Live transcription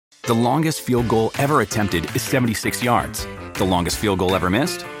The longest field goal ever attempted is 76 yards. The longest field goal ever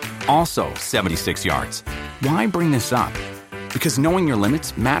missed? Also 76 yards. Why bring this up? Because knowing your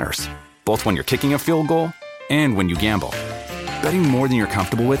limits matters, both when you're kicking a field goal and when you gamble. Betting more than you're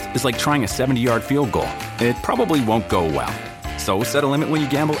comfortable with is like trying a 70-yard field goal. It probably won't go well. So set a limit when you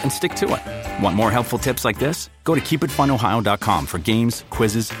gamble and stick to it. Want more helpful tips like this? Go to keepitfunohio.com for games,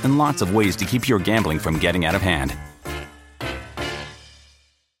 quizzes, and lots of ways to keep your gambling from getting out of hand.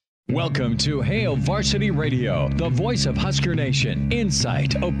 Welcome to Hail Varsity Radio, the voice of Husker Nation.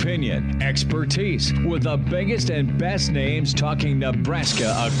 Insight, opinion, expertise, with the biggest and best names talking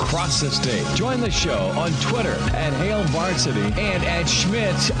Nebraska across the state. Join the show on Twitter at Hail Varsity and at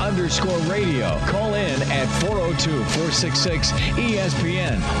Schmitz_radio. Call in at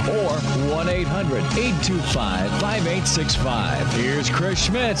 402-466-ESPN or 1-800-825-5865. Here's Chris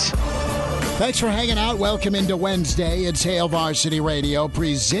Schmitz. Thanks for hanging out. Welcome into Wednesday. It's Hail Varsity Radio,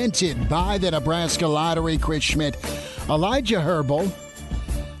 presented by the Nebraska Lottery. Chris Schmidt, Elijah Herbal.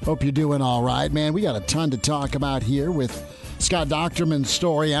 Hope you're doing all right, man. We got a ton to talk about here with Scott Docterman's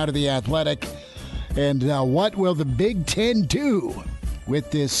story out of The Athletic. And what will the Big Ten do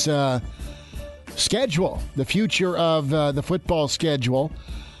with this schedule, the future of the football schedule?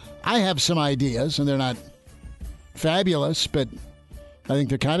 I have some ideas, and they're not fabulous, but I think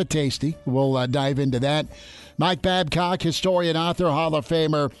they're kind of tasty. We'll dive into that. Mike Babcock, historian, author, Hall of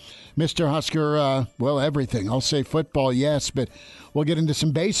Famer, Mr. Husker, everything. I'll say football, yes, but we'll get into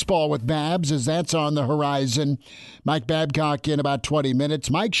some baseball with Babs as that's on the horizon. Mike Babcock in about 20 minutes.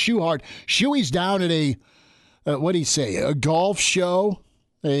 Mike Schuhart. Shuey's down at a, what do you say, a golf show?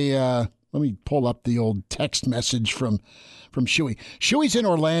 Let me pull up the old text message from Shuey. Shuey's in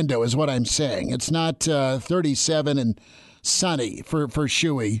Orlando is what I'm saying. It's not 37 and sunny for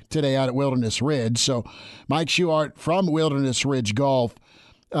Shuey today out at Wilderness Ridge. So Mike Schuhart from Wilderness Ridge Golf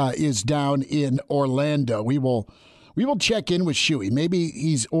is down in Orlando. We will check in with Shuey. Maybe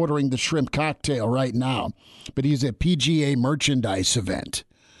he's ordering the shrimp cocktail right now, but he's at PGA merchandise event.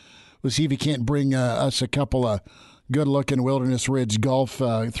 We'll see if he can't bring us a couple of good-looking Wilderness Ridge Golf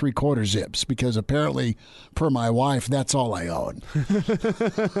 3/4 zips, because apparently, per my wife, that's all I own.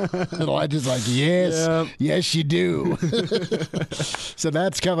 And I just like, yes, you do. So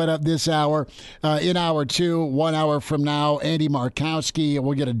that's coming up this hour. In hour two, 1 hour from now, Andy Markowski.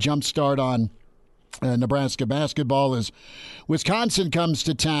 We'll get a jump start on Nebraska basketball as Wisconsin comes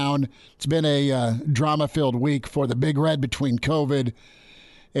to town. It's been a drama-filled week for the Big Red between COVID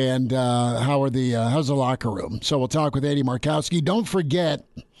and how's the locker room. So we'll talk with Andy Markowski. Don't forget,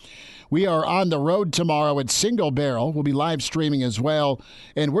 we are on the road tomorrow at Single Barrel. We'll be live streaming as well,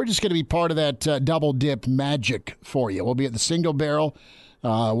 and we're just going to be part of that double dip magic for you. We'll be at the Single Barrel.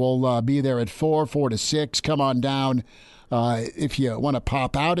 We'll be there at 4 to 6. Come on down. If you want to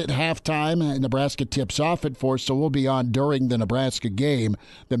pop out at halftime, Nebraska tips off at 4, so we'll be on during the Nebraska game,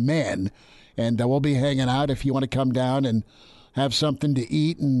 the men, and we'll be hanging out if you want to come down and have something to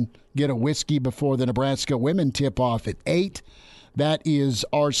eat and get a whiskey before the Nebraska women tip off at 8. That is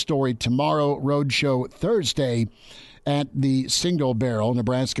our story tomorrow. Roadshow Thursday at the Single Barrel,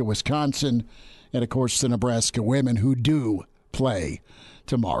 Nebraska, Wisconsin, and, of course, the Nebraska women who do play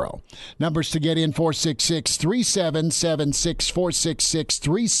tomorrow. Numbers to get in, 466-3776,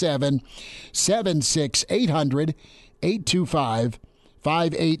 466-3776, 800-825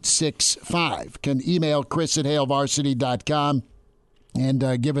 5865. Can email Chris at HailVarsity.com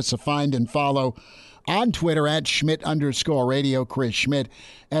and give us a find and follow on Twitter at Schmidt_radio, Chris Schmidt,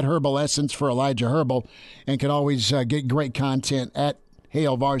 at Herbal Essence for Elijah Herbal, and can always get great content at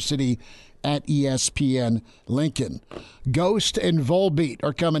Hail Varsity at ESPN Lincoln. Ghost and Volbeat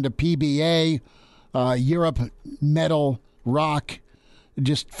are coming to PBA. Europe metal rock,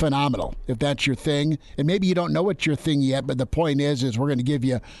 just phenomenal if that's your thing. And maybe you don't know it's your thing yet, but the point is we're going to give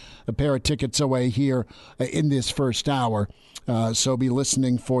you a pair of tickets away here in this first hour. So be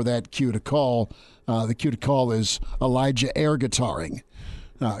listening for that cue to call. The cue to call is Elijah air guitaring,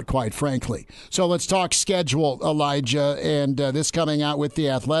 quite frankly. So let's talk schedule, Elijah, and this coming out with The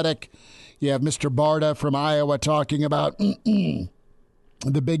Athletic. You have Mr. Barta from Iowa talking about the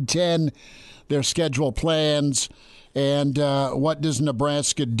Big Ten, their schedule plans, and what does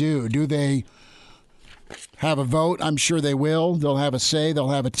Nebraska do? Do they have a vote? I'm sure they will. They'll have a say. They'll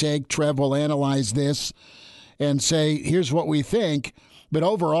have a take. Trev will analyze this and say, here's what we think. But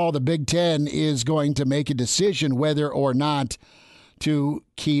overall, the Big Ten is going to make a decision whether or not to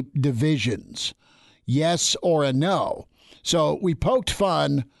keep divisions. Yes or a no. So we poked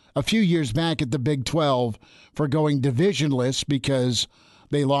fun a few years back at the Big 12 for going divisionless because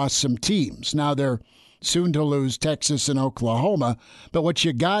they lost some teams. Now they're soon to lose Texas and Oklahoma. But what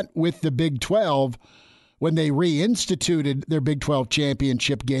you got with the Big 12, when they reinstituted their Big 12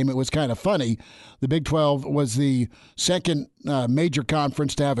 championship game, it was kind of funny. The Big 12 was the second major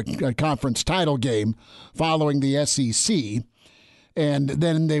conference to have a conference title game following the SEC. And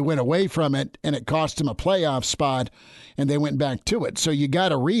then they went away from it, and it cost them a playoff spot, and they went back to it. So you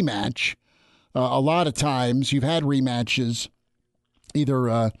got a rematch. A lot of times you've had rematches,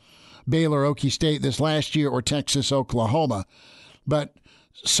 either Baylor, Okie State this last year or Texas, Oklahoma. But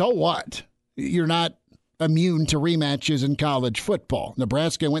so what? You're not immune to rematches in college football.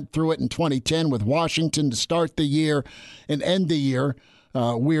 Nebraska went through it in 2010 with Washington to start the year and end the year.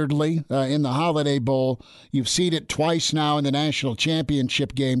 Weirdly, in the Holiday Bowl. You've seen it twice now in the national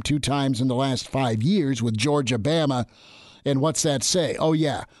championship game, 2 times in the last 5 years with Georgia, Bama. And what's that say? Oh,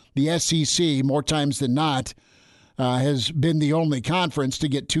 yeah, the SEC, more times than not, has been the only conference to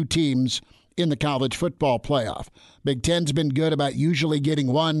get 2 teams in the college football playoff. Big Ten's been good about usually getting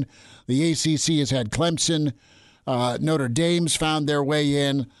one. The ACC has had Clemson. Notre Dame's found their way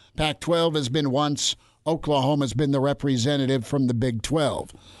in. Pac-12 has been once. Oklahoma's been the representative from the Big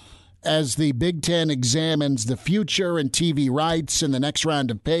 12. As the Big Ten examines the future and TV rights and the next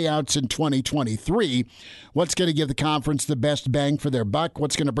round of payouts in 2023, what's going to give the conference the best bang for their buck?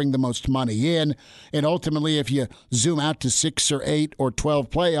 What's going to bring the most money in? And ultimately, if you zoom out to 6 or 8 or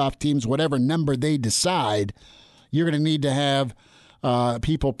 12 playoff teams, whatever number they decide, you're going to need to have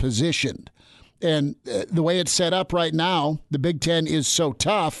people positioned. And the way it's set up right now, the Big Ten is so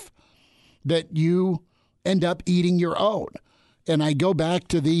tough that you end up eating your own. And I go back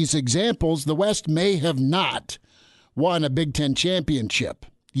to these examples. The West may have not won a Big Ten championship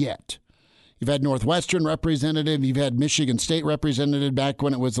yet. You've had Northwestern represented. You've had Michigan State represented back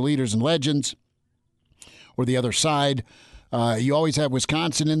when it was the Leaders and Legends, or the other side. You always have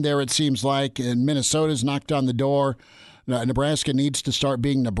Wisconsin in there, it seems like, and Minnesota's knocked on the door. Nebraska needs to start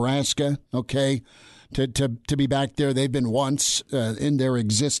being Nebraska, okay, to be back there. They've been once in their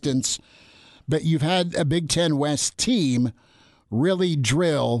existence. But you've had a Big Ten West team really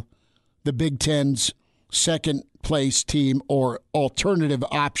drill the Big Ten's second-place team or alternative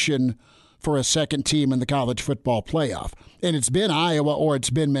option for a second team in the college football playoff. And it's been Iowa or it's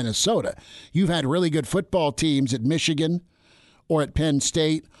been Minnesota. You've had really good football teams at Michigan or at Penn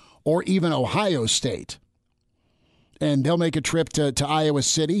State or even Ohio State. And they'll make a trip to Iowa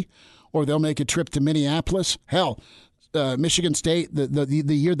City, or they'll make a trip to Minneapolis. Hell, Michigan State,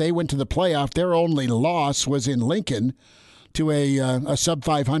 the year they went to the playoff, their only loss was in Lincoln to a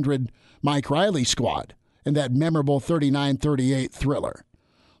sub-500 Mike Riley squad in that memorable 39-38 thriller,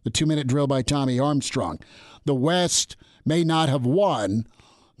 the 2-minute drill by Tommy Armstrong. The West may not have won,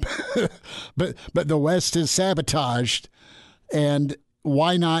 but the West is sabotaged, and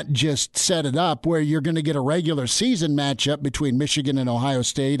why not just set it up where you're going to get a regular season matchup between Michigan and Ohio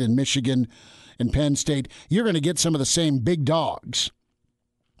State and Michigan and Penn State? You're going to get some of the same big dogs,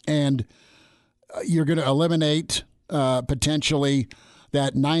 and you're going to eliminate potentially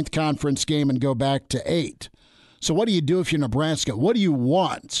that 9th conference game and go back to 8. So what do you do if you're Nebraska? What do you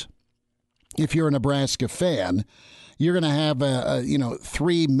want if you're a Nebraska fan? You're going to have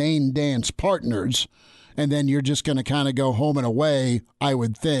 3 main dance partners, and then you're just going to kind of go home and away, I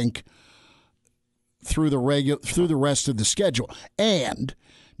would think, through the rest of the schedule. And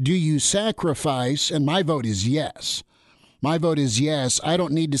do you sacrifice? And my vote is yes. My vote is yes. I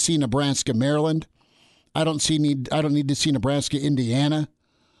don't need to see Nebraska, Maryland. I don't need to see Nebraska, Indiana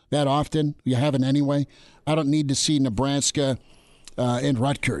that often. You haven't anyway. I don't need to see Nebraska and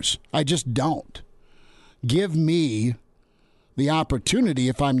Rutgers. I just don't. Give me the opportunity,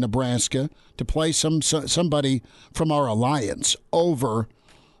 if I'm Nebraska, to play somebody from our alliance over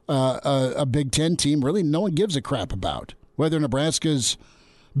a Big Ten team really no one gives a crap about. Whether Nebraska's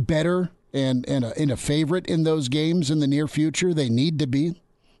better and a favorite in those games in the near future, they need to be.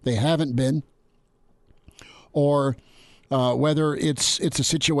 They haven't been. Or whether it's a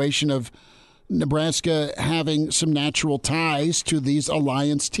situation of Nebraska having some natural ties to these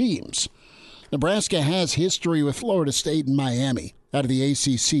alliance teams. Nebraska has history with Florida State and Miami out of the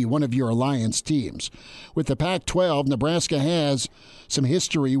ACC, one of your alliance teams. With the Pac-12, Nebraska has some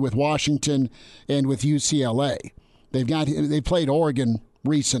history with Washington and with UCLA. They played Oregon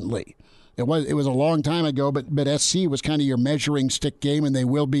recently. It was a long time ago, but SC was kind of your measuring stick game, and they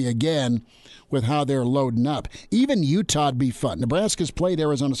will be again with how they're loading up. Even Utah'd be fun. Nebraska's played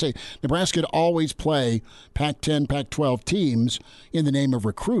Arizona State. Nebraska'd always play Pac-10, Pac-12 teams in the name of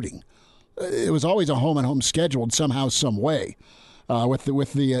recruiting. It was always a home-and-home scheduled somehow, some way. With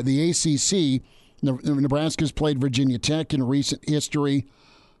the ACC, Nebraska's played Virginia Tech in recent history.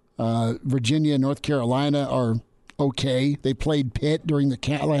 Virginia and North Carolina are okay. They played Pitt during the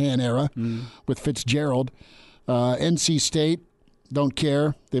Callahan era with Fitzgerald. NC State, don't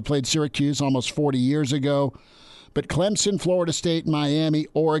care. They played Syracuse almost 40 years ago. But Clemson, Florida State, Miami,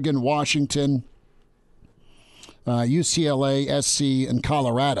 Oregon, Washington, UCLA, SC, and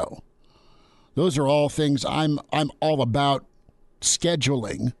Colorado. Those are all things I'm all about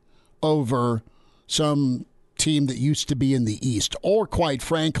scheduling over some team that used to be in the East, or quite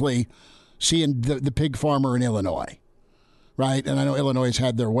frankly, seeing the pig farmer in Illinois, right? And I know Illinois has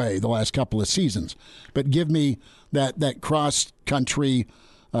had their way the last couple of seasons, but give me that cross-country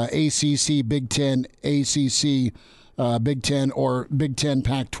ACC, Big Ten, ACC, Big Ten, or Big Ten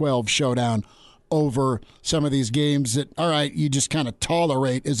Pac-12 showdown over some of these games that, all right, you just kind of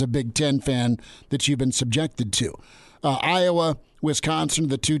tolerate as a Big Ten fan that you've been subjected to. Iowa, Wisconsin,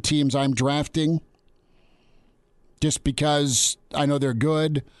 the two teams I'm drafting just because I know they're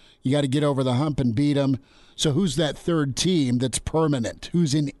good. You got to get over the hump and beat them. So who's that third team that's permanent?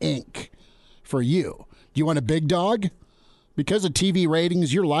 Who's in ink for you? Do you want a big dog? Because of TV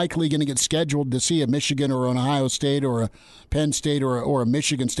ratings, you're likely going to get scheduled to see a Michigan or an Ohio State or a Penn State or a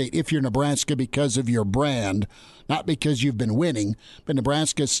Michigan State if you're Nebraska because of your brand, not because you've been winning. But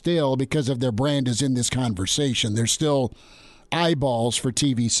Nebraska still, because of their brand, is in this conversation. They're still eyeballs for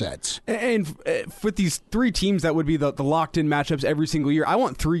TV sets. And with these three teams that would be the locked-in matchups every single year, I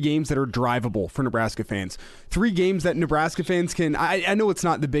want 3 games that are drivable for Nebraska fans. 3 games that Nebraska fans can, I know it's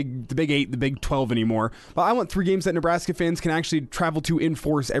not the Big 8, the Big 12 anymore, but I want 3 games that Nebraska fans can actually travel to in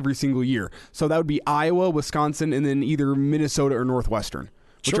force every single year. So that would be Iowa, Wisconsin, and then either Minnesota or Northwestern.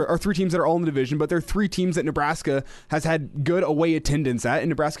 Which are 3 teams that are all in the division, but they're 3 teams that Nebraska has had good away attendance at, and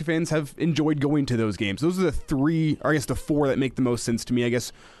Nebraska fans have enjoyed going to those games. Those are the 3, or I guess the 4 that make the most sense to me. I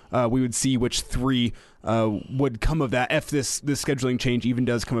guess we would see which 3 would come of that if this scheduling change even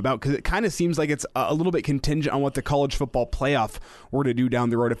does come about, because it kind of seems like it's a little bit contingent on what the college football playoff were to do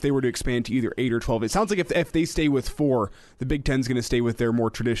down the road if they were to expand to either 8 or 12. It sounds like if they stay with 4, the Big Ten's going to stay with their more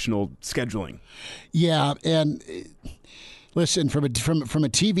traditional scheduling. Yeah, and listen, from a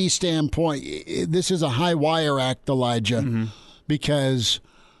TV standpoint, this is a high wire act, Elijah, because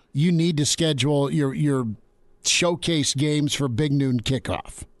you need to schedule your showcase games for Big Noon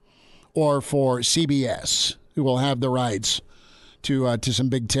Kickoff or for CBS, who will have the rights to some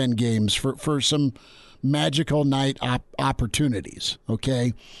Big Ten games for some magical night opportunities,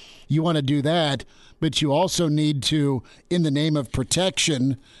 okay? You want to do that, but you also need to, in the name of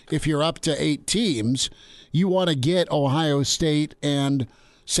protection, if you're up to 8 teams, you want to get Ohio State and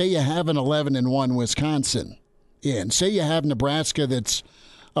say you have an 11-1 Wisconsin in. Say you have Nebraska that's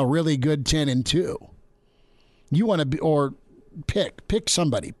a really good 10-2. You want to be, or pick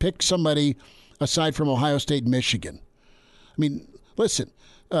somebody aside from Ohio State and Michigan. I mean, listen,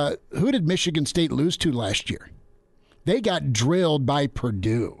 who did Michigan State lose to last year? They got drilled by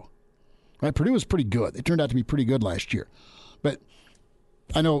Purdue. Right? Purdue was pretty good. They turned out to be pretty good last year. But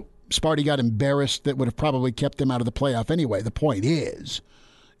I know Sparty got embarrassed. That would have probably kept them out of the playoff anyway. The point is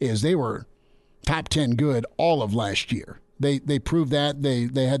they were top 10 good all of last year. They proved that.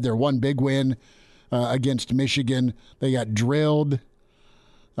 They had their one big win against Michigan. They got drilled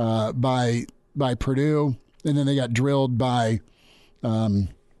by Purdue, and then they got drilled by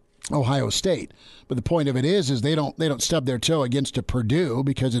Ohio State. But the point of it is they don't stub their toe against a Purdue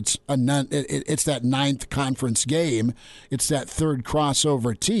because it's that 9th conference game. It's that 3rd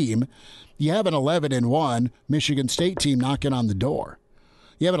crossover team. You have an 11-1 Michigan State team knocking on the door.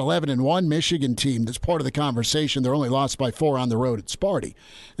 You have an 11-1 Michigan team that's part of the conversation. They're only lost by 4 on the road at Sparty.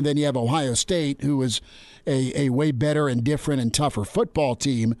 And then you have Ohio State, who is a way better and different and tougher football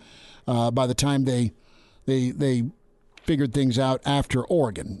team by the time they figured things out after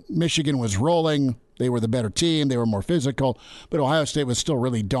Oregon. Michigan was rolling. They were the better team. They were more physical. But Ohio State was still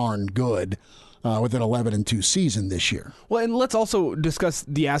really darn good with an 11-2 season this year. Well, and let's also discuss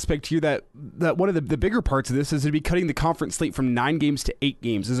the aspect here that one of the bigger parts of this is to be cutting the conference slate from 9 games to 8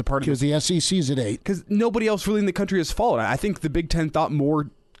 games as a part of it. Because the SEC's at 8. Because nobody else really in the country has followed. I think the Big Ten thought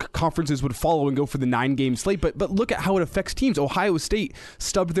more conferences would follow and go for the 9-game slate, but look at how it affects teams. Ohio State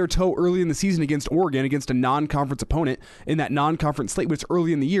stubbed their toe early in the season against Oregon, against a non-conference opponent in that non-conference slate, but it's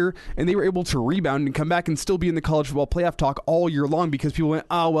early in the year, and they were able to rebound and come back and still be in the college football playoff talk all year long because people went,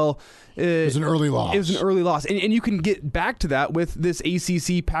 it was an early loss. It was an early loss. And you can get back to that with this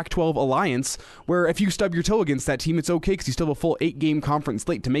ACC Pac-12 alliance, where if you stub your toe against that team, it's okay because you still have a full 8-game conference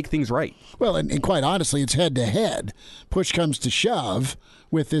slate to make things right. Well, and quite honestly, it's head-to-head. Push comes to shove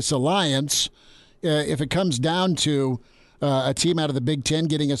with this alliance. If it comes down to a team out of the Big Ten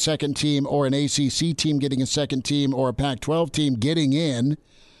getting a second team or an ACC team getting a second team or a Pac-12 team getting in,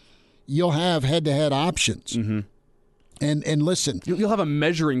 you'll have head-to-head options. Mm-hmm. And listen, you'll have a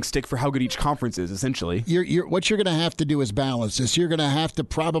measuring stick for how good each conference is, essentially. What you're going to have to do is balance this. You're going to have to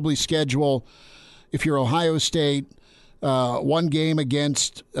probably schedule, if you're Ohio State, one game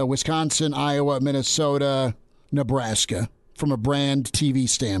against Wisconsin, Iowa, Minnesota, Nebraska from a brand TV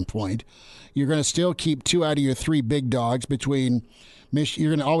standpoint. You're going to still keep 2 out of your 3 big dogs between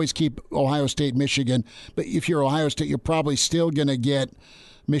you're going to always keep Ohio State, Michigan. But if you're Ohio State, you're probably still going to get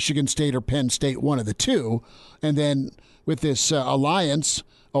Michigan State or Penn State, one of the two. And then with this alliance,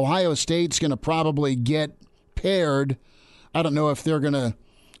 Ohio State's going to probably get paired. I don't know if they're going to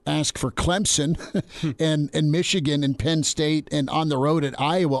ask for Clemson and Michigan and Penn State and on the road at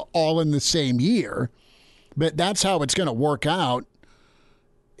Iowa all in the same year. But that's how it's going to work out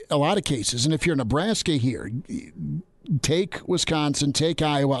a lot of cases. And if you're Nebraska here, take Wisconsin, take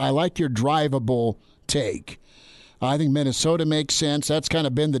Iowa. I like your drivable take. I think Minnesota makes sense. That's kind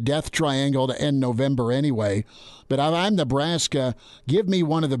of been the death triangle to end November anyway. But I'm Nebraska. Give me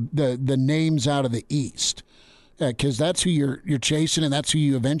one of the names out of the East, because that's who you're chasing, and that's who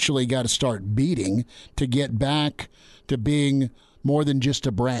you eventually got to start beating to get back to being more than just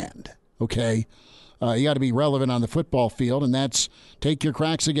a brand. Okay, you got to be relevant on the football field, and that's take your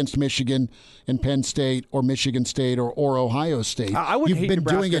cracks against Michigan and Penn State or Michigan State or Ohio State. I would hate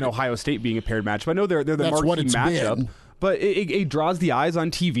Nebraska and Ohio State being a paired matchup. I know they're the marquee matchup. Been. But it draws the eyes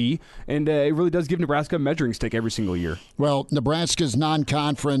on TV, and it really does give Nebraska a measuring stick every single year. Well, Nebraska's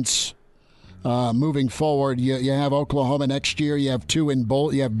non-conference moving forward. You have Oklahoma next year. You have 2 in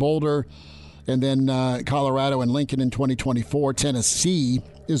Boulder. You have Boulder, and then Colorado and Lincoln in 2024. Tennessee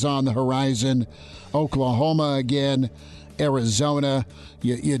is on the horizon. Oklahoma again. Arizona.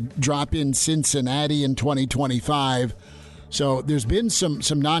 You drop in Cincinnati in 2025. So there's been some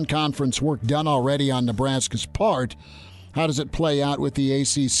non-conference work done already on Nebraska's part. How does it play out with the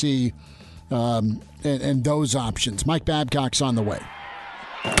ACC and those options? Mike Babcock's on the way.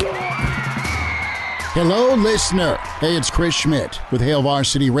 Hello, listener. Hey, it's Chris Schmidt with Hail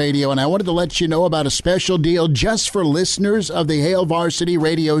Varsity Radio, and I wanted to let you know about a special deal just for listeners of the Hail Varsity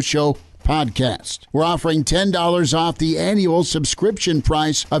Radio Show podcast. We're offering $10 off the annual subscription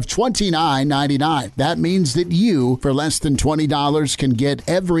price of $29.99. That means that you, for less than $20, can get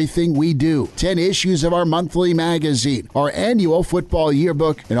everything we do. 10 issues of our monthly magazine, our annual football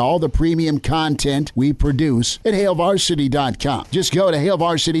yearbook, and all the premium content we produce at HailVarsity.com. Just go to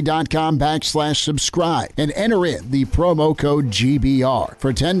HailVarsity.com/subscribe and enter in the promo code GBR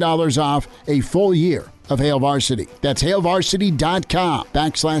for $10 off a full year of Hail Varsity. That's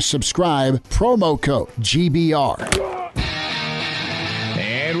HailVarsity.com/subscribe, promo code GBR.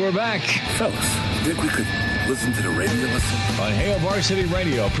 And we're back. Fellas, think we could listen to the radio on Hail Varsity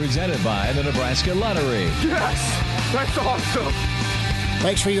Radio, presented by the Nebraska Lottery. Yes! That's awesome!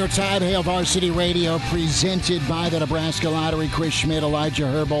 Thanks for your time. Hail Varsity Radio, presented by the Nebraska Lottery. Chris Schmidt, Elijah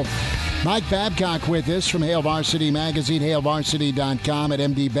Herbal, Mike Babcock with us from Hail Varsity Magazine, HailVarsity.com, at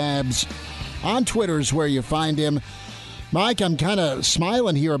MD Babs. On Twitter is where you find him. Mike, I'm kind of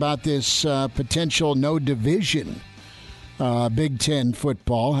smiling here about this potential no division Big Ten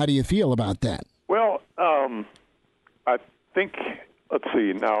football. How do you feel about that? Well, I think, let's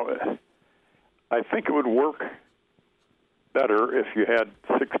see, now, I think it would work better if you had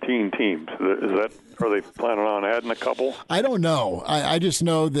 16 teams. Are they planning on adding a couple? I don't know. I just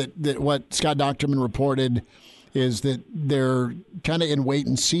know that what Scott Docterman reported is that they're kind of in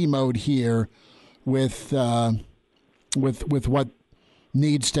wait-and-see mode here with what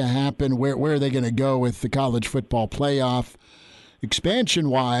needs to happen. Where are they going to go with the college football playoff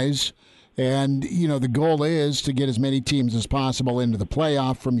expansion-wise? And, the goal is to get as many teams as possible into the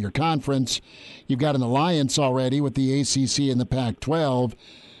playoff from your conference. You've got an alliance already with the ACC and the Pac-12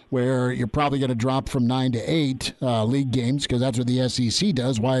 where you're probably going to drop from 9 to 8 league games because that's what the SEC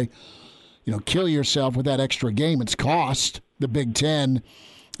does. Why kill yourself with that extra game? It's cost the Big Ten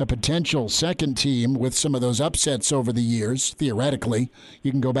a potential second team with some of those upsets over the years. Theoretically,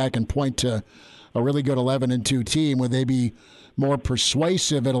 you can go back and point to a really good 11-2 team. Would they be more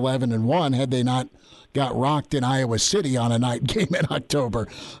persuasive at 11-1 had they not got rocked in Iowa City on a night game in October?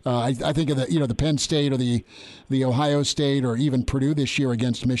 I think of the Penn State or the Ohio State or even Purdue this year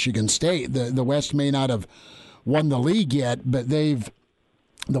against Michigan State. The West may not have won the league yet, but the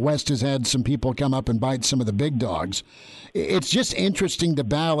West has had some people come up and bite some of the big dogs. It's just interesting to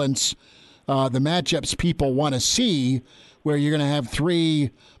balance the matchups people want to see, where you're going to have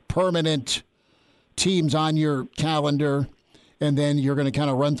 3 permanent teams on your calendar, and then you're going to kind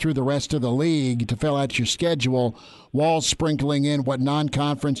of run through the rest of the league to fill out your schedule, while sprinkling in what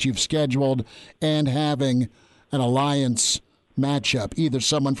non-conference you've scheduled and having an alliance matchup, either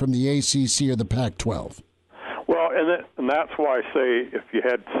someone from the ACC or the Pac-12. Well, and that's why I say if you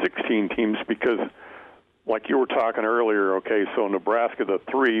had 16 teams, because like you were talking earlier, okay, so Nebraska, the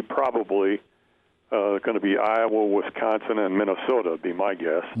three probably going to be Iowa, Wisconsin, and Minnesota, would be my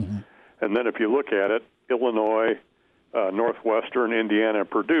guess. Mm-hmm. And then if you look at it, Illinois, Northwestern, Indiana, and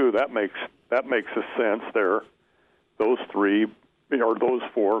Purdue, that makes a sense there. Those three or those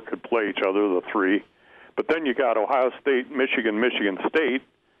four could play each other, the three. But then you got Ohio State, Michigan, Michigan State,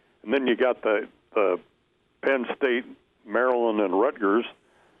 and then you got the Penn State, Maryland, and Rutgers.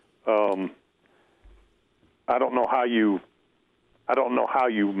 I don't know how you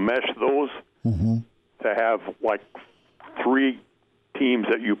mesh those to have like three teams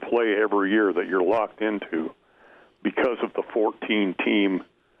that you play every year that you're locked into because of the 14-team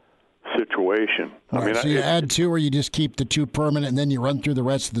situation. Right, I mean, so you add two, or you just keep the two permanent, and then you run through the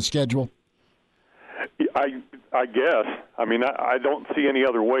rest of the schedule. I guess. I mean, I don't see any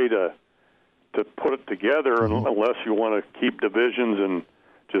other way to put it together unless you want to keep divisions and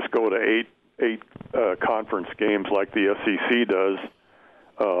just go to eight conference games like the SEC does,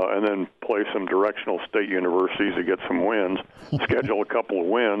 and then play some directional state universities to get some wins, schedule a couple of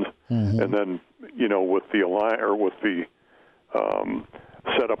wins, and then with the with the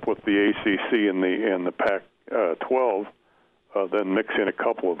setup with the ACC and the Pac-12, then mix in a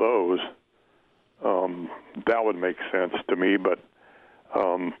couple of those. That would make sense to me, but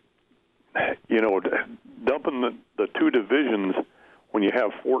dumping the two divisions when you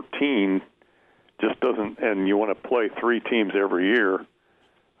have 14 just doesn't, and you want to play three teams every year,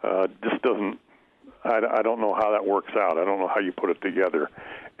 just doesn't. I don't know how that works out. I don't know how you put it together.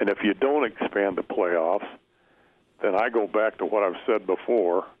 And if you don't expand the playoffs, then I go back to what I've said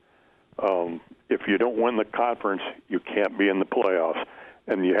before. If you don't win the conference, you can't be in the playoffs.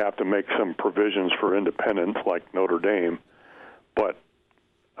 And you have to make some provisions for independents like Notre Dame. But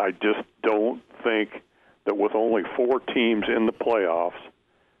I just don't think that with only 4 teams in the playoffs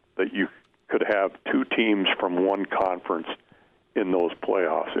that you could have 2 teams from one conference in those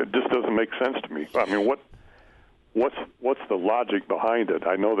playoffs. It just doesn't make sense to me. I mean, what's the logic behind it?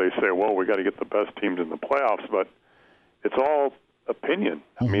 I know they say, well, we got to get the best teams in the playoffs, but it's all opinion.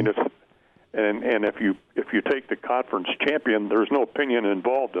 I mean, it's and if you take the conference champion, there's no opinion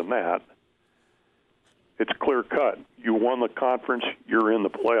involved in that. It's clear cut. You won the conference, you're in the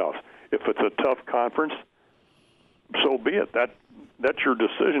playoffs. If it's a tough conference, so be it. That's your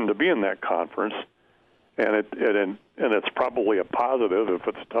decision to be in that conference, and it's probably a positive if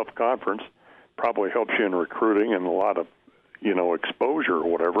it's a tough conference. Probably helps you in recruiting and a lot of exposure or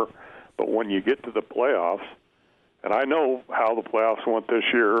whatever. But when you get to the playoffs, and I know how the playoffs went this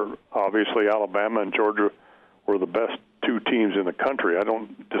year. Obviously, Alabama and Georgia were the best 2 teams in the country. I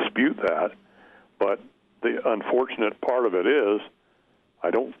don't dispute that. But the unfortunate part of it is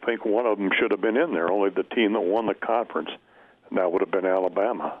I don't think one of them should have been in there, only the team that won the conference, and that would have been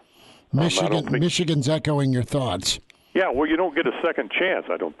Alabama. Michigan's echoing your thoughts. Yeah, well, you don't get a second chance,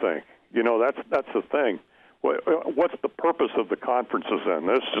 I don't think. That's the thing. What's the purpose of the conferences then?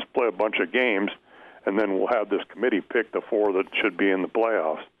 Let's just play a bunch of games, and then we'll have this committee pick the 4 that should be in the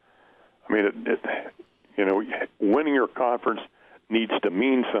playoffs. I mean, winning your conference needs to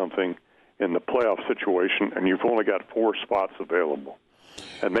mean something in the playoff situation, and you've only got 4 spots available.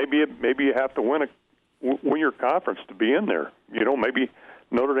 And maybe you have to win your conference to be in there. Maybe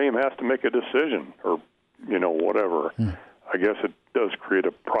Notre Dame has to make a decision, or whatever. I guess it does create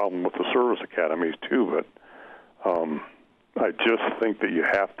a problem with the service academies too, but I just think that you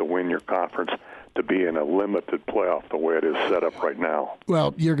have to win your conference to be in a limited playoff the way it is set up right now.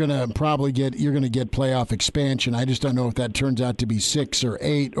 Well, you're going to get playoff expansion. I just don't know if that turns out to be 6 or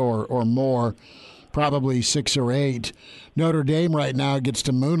 8 or more. Probably 6 or 8. Notre Dame right now gets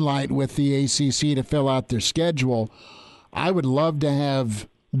to moonlight with the ACC to fill out their schedule. I would love to have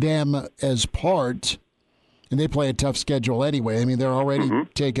them as part, and they play a tough schedule anyway. I mean, they're already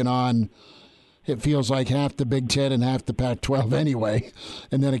taking on, it feels like, half the Big Ten and half the Pac-12 anyway,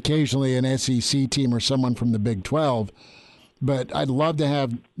 and then occasionally an SEC team or someone from the Big 12. But I'd love to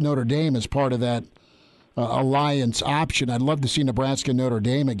have Notre Dame as part of that alliance option. I'd love to see Nebraska Notre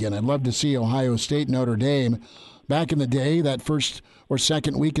Dame again. I'd love to see Ohio State Notre Dame. Back in the day, that first or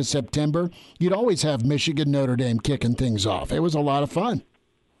second week of September, you'd always have Michigan Notre Dame kicking things off. It was a lot of fun.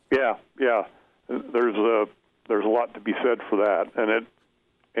 Yeah. There's a lot to be said for that.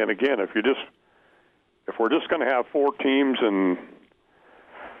 And again, if we're just going to have 4 teams and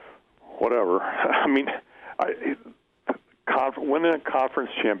whatever, I mean, winning a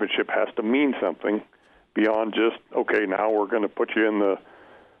conference championship has to mean something beyond just, okay, now we're going to put you in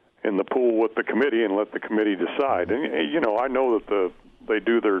in the pool with the committee and let the committee decide. And I know that they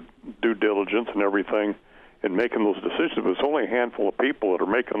do their due diligence and everything in making those decisions, but it's only a handful of people that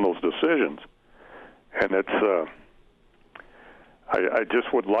are making those decisions. And it's I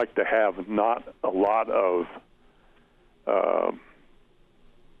just would like to have not a lot of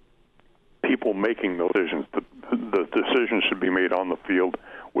people making those decisions. The decisions should be made on the field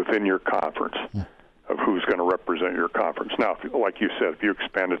within your conference of who's going to represent your conference. Now, like you said, if you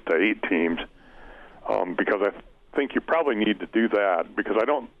expand it to 8 teams, because I think you probably need to do that, because I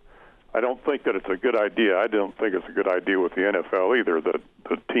don't think that it's a good idea. I don't think it's a good idea with the NFL either, that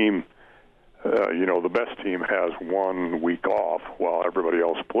the team, the best team has 1 week off while everybody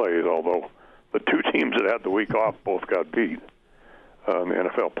else plays, although the 2 teams that had the week off both got beat in the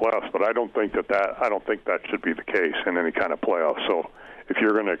NFL playoffs. But I don't think that should be the case in any kind of playoff. So if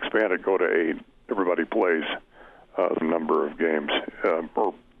you're going to expand it, go to 8. Everybody plays the number of games,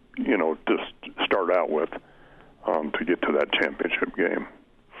 or just start out with to get to that championship game.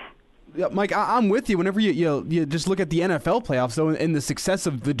 Yeah, Mike, I'm with you. Whenever you just look at the NFL playoffs, though, and the success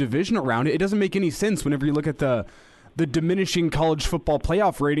of the division around it, it doesn't make any sense whenever you look at the diminishing college football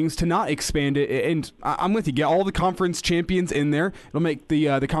playoff ratings to not expand it. And I'm with you. Get all the conference champions in there. It'll make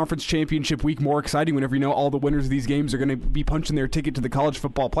the conference championship week more exciting whenever you know all the winners of these games are going to be punching their ticket to the college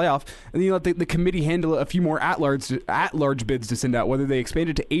football playoff. And then you let the committee handle a few more at-large bids to send out, whether they expand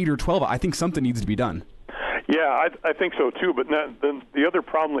it to 8 or 12. I think something needs to be done. Yeah, I think so too. But then the other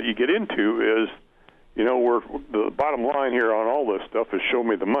problem that you get into is, where the bottom line here on all this stuff is show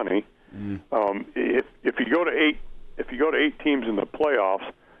me the money. If you go to 8 teams in the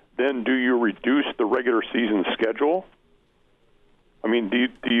playoffs, then do you reduce the regular season schedule? I mean, do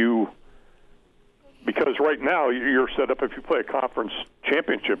you? Because right now you're set up. If you play a conference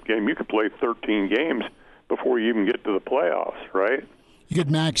championship game, you could play 13 games before you even get to the playoffs, right? You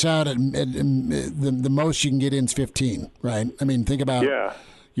could max out at the most you can get in is 15, right? I mean, think about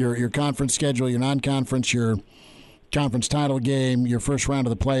your conference schedule, your non-conference, your conference title game, your first round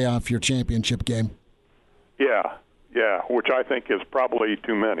of the playoff, your championship game. Yeah, which I think is probably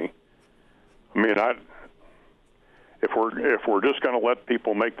too many. I mean, if we're just going to let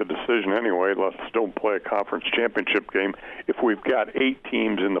people make the decision anyway, let's still play a conference championship game. If we've got 8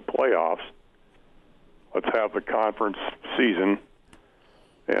 teams in the playoffs, let's have the conference season.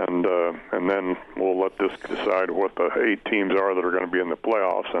 And then we'll let this decide what the 8 teams are that are going to be in the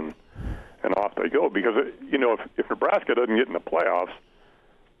playoffs, and off they go. Because if Nebraska doesn't get in the playoffs,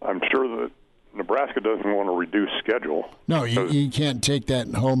 I'm sure that Nebraska doesn't want to reduce schedule. No, you can't take that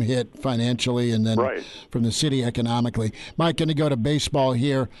home hit financially and then from the city economically. Mike, going to go to baseball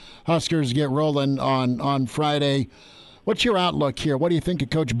here. Huskers get rolling on Friday. What's your outlook here? What do you think of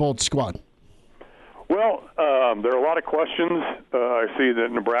Coach Bolt's squad? Well, there are a lot of questions. I see that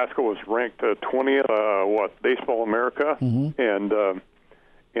Nebraska was ranked 20th, Baseball America, and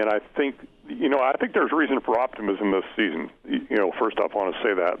I think I think there's reason for optimism this season. First off, I want to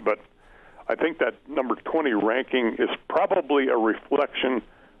say that, but I think that number 20 ranking is probably a reflection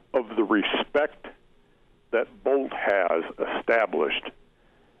of the respect that Bolt has established.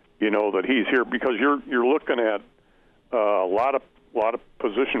 That he's here because you're looking at a lot of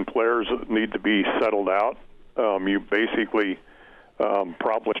position players that need to be settled out. You basically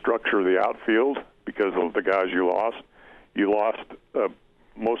probably structure the outfield because of the guys you lost. You lost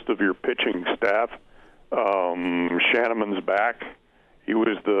most of your pitching staff. Shanneman's back. He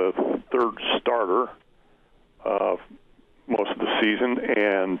was the 3rd starter most of the season,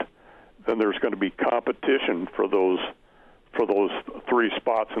 and then there's going to be competition for those 3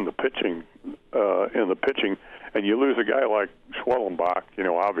 spots in the pitching. And you lose a guy like Schwellenbach,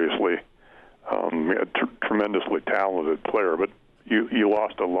 obviously a tremendously talented player, but you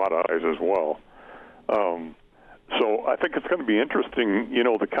lost a lot of eyes as well. So I think it's going to be interesting,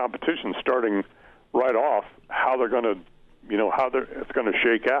 the competition starting right off, how they're going to, it's going to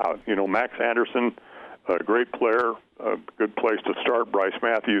shake out. Max Anderson, a great player, a good place to start. Bryce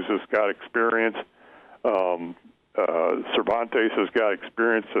Matthews has got experience. Cervantes has got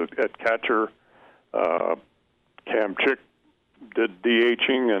experience at catcher. Cam Chick did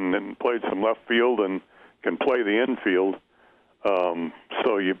DHing and then played some left field and can play the infield.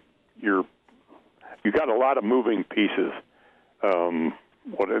 So you got a lot of moving pieces.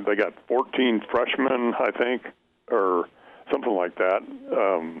 They got 14 freshmen, I think, or something like that.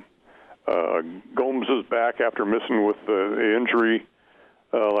 Gomes is back after missing with the injury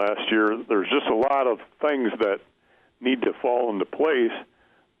last year. There's just a lot of things that need to fall into place.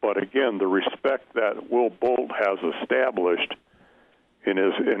 But again, the respect that Will Bolt has established in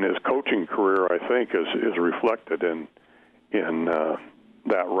his coaching career, I think, is reflected in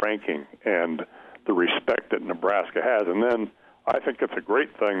that ranking and the respect that Nebraska has. And then I think it's a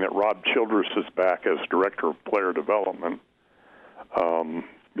great thing that Rob Childress is back as Director of Player Development.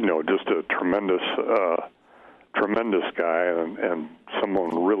 Just a tremendous guy and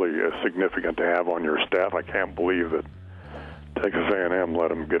someone really significant to have on your staff. I can't believe that Texas A&M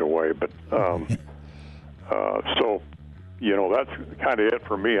let him get away. But that's kind of it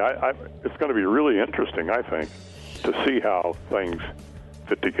for me. It's going to be really interesting, I think, to see how things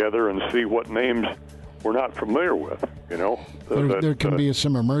fit together and see what names we're not familiar with. There can be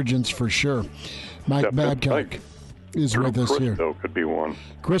some emergence for sure. Mike Babcock is with us here. Christo could be one.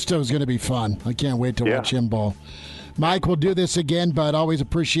 Christo's going to be fun. I can't wait to watch him ball. Mike, we'll do this again, but always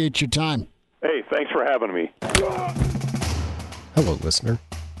appreciate your time. Hey, thanks for having me. Hello, listener.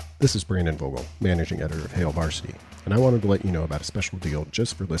 This is Brandon Vogel, Managing Editor of Hail Varsity, and I wanted to let you know about a special deal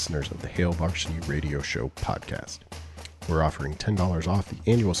just for listeners of the Hail Varsity Radio Show podcast. We're offering $10 off the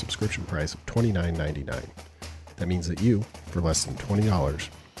annual subscription price of $29.99. That means that you, for less than $20,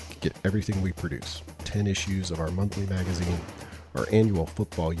 get everything we produce, 10 issues of our monthly magazine, our annual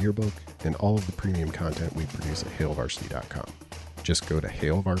football yearbook, and all of the premium content we produce at HailVarsity.com. Just go to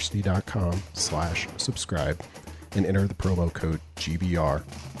HailVarsity.com/subscribe and enter the promo code GBR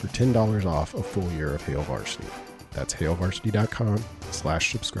for $10 off a full year of Hail Varsity. That's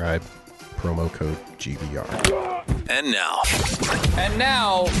HailVarsity.com/subscribe, promo code GBR. And now,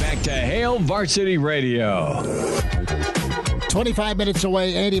 back to Hail Varsity Radio. 25 minutes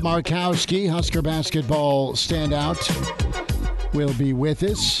away, Andy Markowski, Husker basketball standout, will be with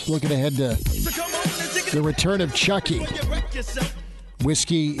us. Looking ahead to the return of Chucky.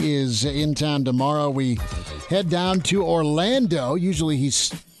 Whiskey is in town tomorrow. We head down to Orlando. Usually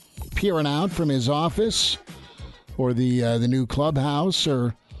he's peering out from his office or the new clubhouse,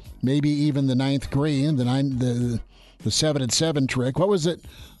 or maybe even the ninth green, the 7-at-7 trick. What was it?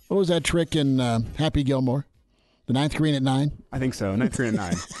 What was that trick in Happy Gilmore? The ninth green at 9? I think so. Ninth green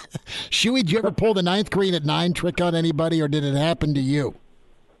at 9. Shuey, did you ever pull the ninth green at 9 trick on anybody, or did it happen to you?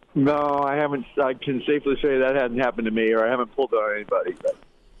 No, I haven't. I can safely say that hadn't happened to me, or I haven't pulled on anybody. But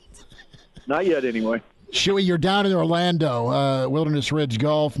not yet, anyway. Shuey, you're down in Orlando, Wilderness Ridge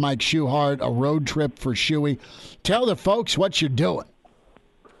Golf, Mike Schuhart, a road trip for Shuey. Tell the folks what you're doing.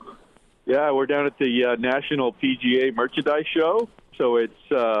 Yeah, we're down at the National PGA Merchandise Show, so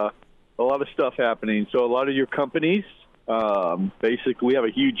it's a lot of stuff happening. So a lot of your companies, basically, we have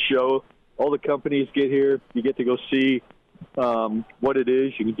a huge show. All the companies get here. You get to go see what it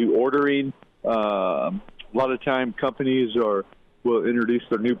is. You can do ordering. A lot of time companies will introduce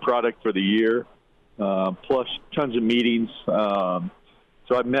their new product for the year, plus tons of meetings. So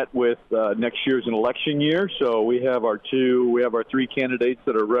I met with next year's an election year, so we have our 3 candidates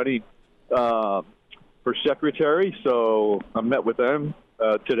that are running for secretary. So I met with them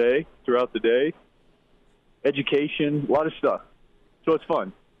today, throughout the day. Education, a lot of stuff. So it's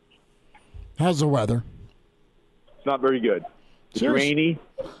fun. How's the weather? It's not very good. It's rainy,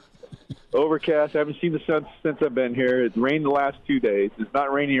 overcast. I haven't seen the sun since I've been here. It's rained the last 2 days. It's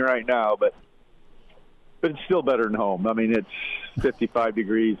not raining right now, but it's still better than home. I mean, it's 55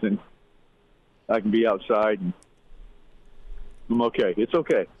 degrees, and I can be outside, and I'm okay. It's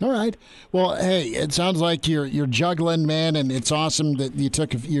okay. All right. Well, hey, it sounds like you're juggling, man, and it's awesome that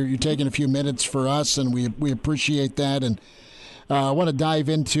you're taking a few minutes for us, and we appreciate that. And I want to dive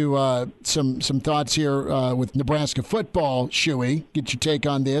into some thoughts here with Nebraska football, Shuey. Get your take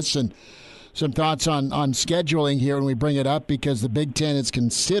on this and some thoughts on scheduling here when we bring it up, because the Big Ten is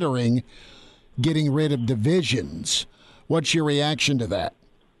considering getting rid of divisions. What's your reaction to that?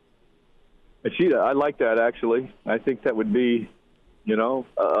 I see that. I like that, actually. I think that would be,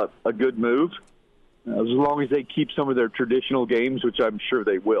 a good move, as long as they keep some of their traditional games, which I'm sure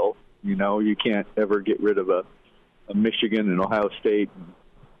they will. You can't ever get rid of a Michigan and Ohio State and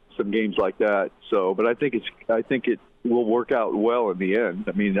some games like that. So, but I think it will work out well in the end.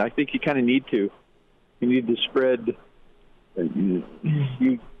 I mean, I think you kind of need to. You need to spread.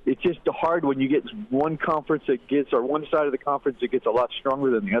 It's just hard when you get one conference or one side of the conference that gets a lot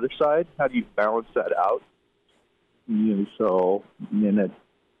stronger than the other side. How do you balance that out?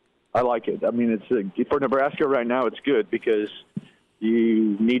 I like it. I mean, it's for Nebraska right now. It's good because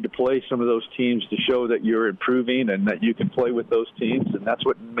you need to play some of those teams to show that you're improving and that you can play with those teams, and that's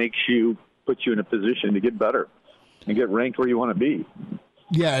what puts you in a position to get better and get ranked where you want to be.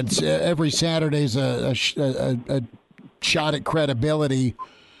 Yeah, it's every Saturday's a shot at credibility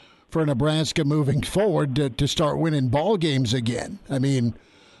for Nebraska moving forward to start winning ball games again. I mean,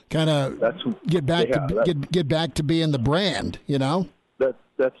 kind of get back to being the brand, That's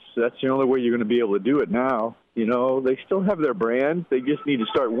that's the only way you're going to be able to do it now. You know, they still have their brand. They just need to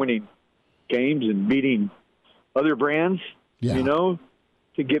start winning games and beating other brands, you know,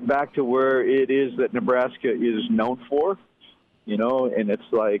 to get back to where it is that Nebraska is known for, you know, and it's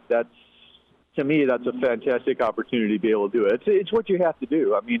like to me, that's a fantastic opportunity to be able to do it. It's what you have to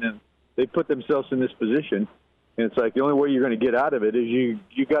do. I mean, and they put themselves in this position, and it's like the only way you're going to get out of it is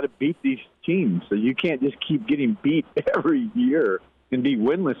you got to beat these teams. So you can't just keep getting beat every year and be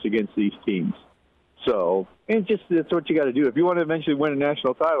winless against these teams. So it's what you got to do if you want to eventually win a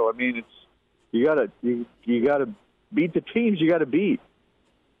national title. I mean, you got to beat the teams you got to beat.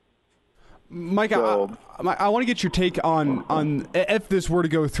 Mike, so, I want to get your take on if this were to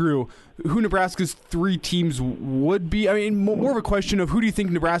go through, who Nebraska's 3 teams would be. I mean, more of a question of who do you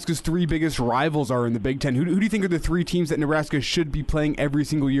think Nebraska's 3 biggest rivals are in the Big Ten? Who do you think are the 3 teams that Nebraska should be playing every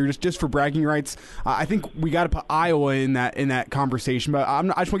single year, just for bragging rights? I think we got to put Iowa in that conversation, but I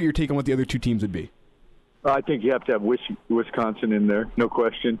just want to get your take on what the other 2 teams would be. I think you have to have Wisconsin in there, no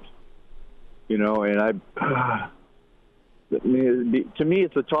question. You know, and to me,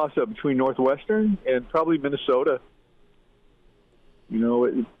 it's a toss-up between Northwestern and probably Minnesota. You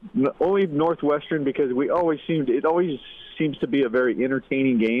know, only Northwestern because it always seems to be a very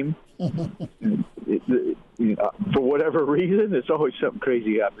entertaining game. For whatever reason, it's always something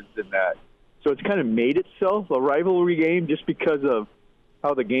crazy happens in that. So it's kind of made itself a rivalry game just because of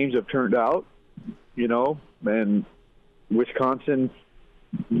how the games have turned out. You know, and Wisconsin,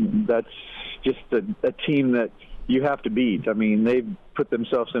 that's just a team that you have to beat. I mean, they've put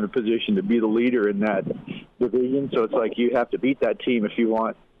themselves in a position to be the leader in that division, so it's like you have to beat that team if you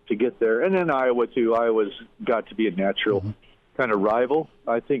want to get there. And then Iowa, too. Iowa's got to be a natural kind of rival.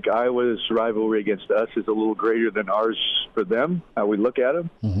 I think Iowa's rivalry against us is a little greater than ours for them, how we look at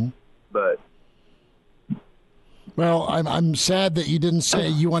them. But well, I'm sad that you didn't say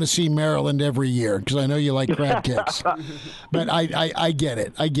you want to see Maryland every year because I know you like crab cakes. But I get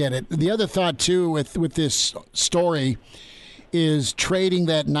it. I get it. The other thought, too, with this story is trading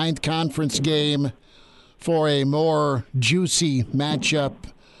that 9th conference game for a more juicy matchup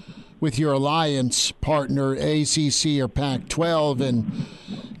with your alliance partner, ACC or Pac-12, and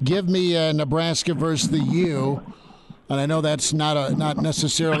give me Nebraska versus the U. And I know that's not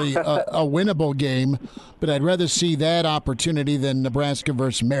necessarily a winnable game, but I'd rather see that opportunity than Nebraska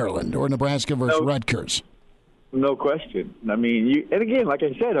versus Maryland or Nebraska versus Rutgers. No question. I mean, and again, like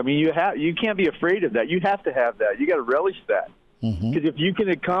I said, I mean, you can't be afraid of that. You have to have that. You got to relish that. Because if you can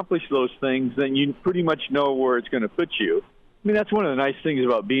accomplish those things, then you pretty much know where it's going to put you. I mean, that's one of the nice things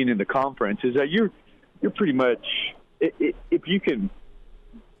about being in the conference is that you're pretty much, if you can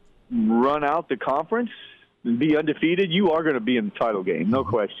run out the conference and be undefeated, you are going to be in the title game, no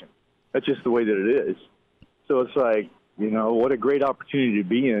question. That's just the way that it is. So it's like, you know, what a great opportunity to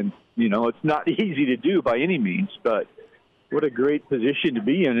be in. You know, it's not easy to do by any means, but what a great position to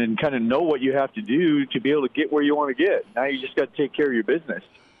be in and kind of know what you have to do to be able to get where you want to get. Now you just got to take care of your business.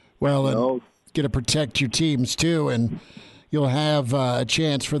 Well, and got to protect your teams too, and you'll have a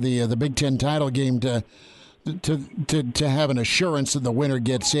chance for the Big Ten title game to have an assurance that the winner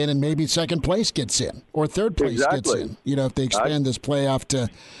gets in and maybe second place gets in or third place gets in. You know, if they expand this playoff to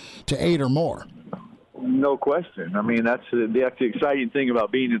 8 or more. No question. I mean, that's the exciting thing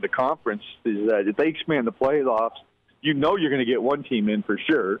about being in the conference is that if they expand the playoffs, you know you're going to get one team in for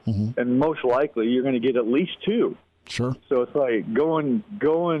sure, and most likely you're going to get at least 2. Sure. So it's like going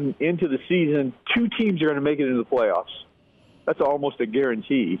into the season, 2 teams are going to make it into the playoffs. That's almost a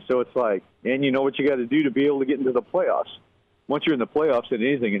guarantee. So it's like, and you know what you got to do to be able to get into the playoffs. Once you're in the playoffs, then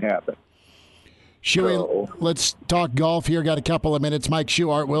anything can happen. Shuey, let's talk golf here. Got a couple of minutes. Mike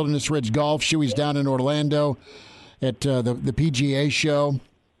Schuart, Wilderness Ridge Golf. Shuey's down in Orlando at the PGA show.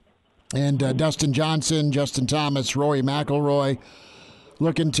 And Dustin Johnson, Justin Thomas, Rory McIlroy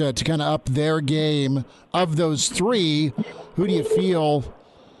looking to kind of up their game. Of those 3, who do you feel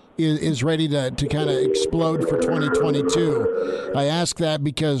is ready to kind of explode for 2022? I ask that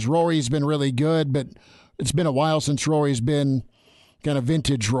because Rory's been really good, but it's been a while since Rory's been kind of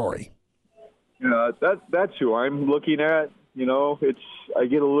vintage Rory. That's who I'm looking at. You know, I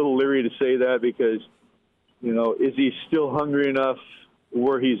get a little leery to say that because, you know, is he still hungry enough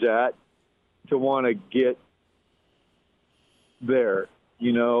where he's at to want to get there?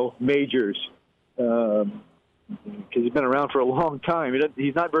 You know, majors. Because he's been around for a long time.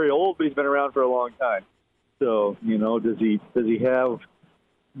 He's not very old, but he's been around for a long time. So, you know, does he have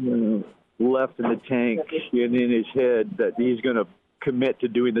left in the tank and in his head that he's going to commit to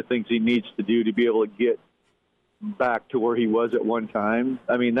doing the things he needs to do to be able to get back to where he was at one time?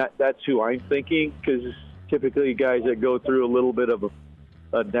 I mean, that's who I'm thinking, because typically guys that go through a little bit of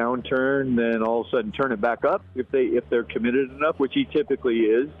a downturn, then all of a sudden turn it back up if they're committed enough, which he typically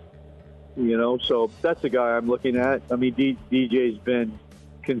is. So that's the guy I'm looking at. I mean, DJ's been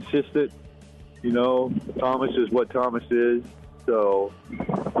consistent. Thomas is what Thomas is. So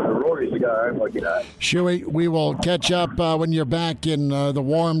Rory's the guy I'm looking at. Shuey, we will catch up when you're back in the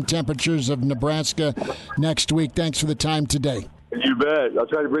warm temperatures of Nebraska next week. Thanks for the time today. You bet. I'll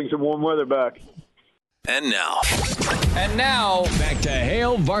try to bring some warm weather back. And now, back to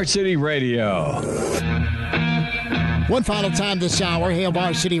Hail Varsity Radio. One final time this hour, Hail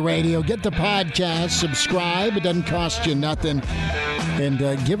Varsity Radio. Get the podcast, subscribe. It doesn't cost you nothing. And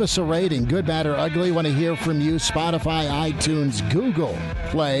give us a rating, good, bad, or ugly. Want to hear from you. Spotify, iTunes, Google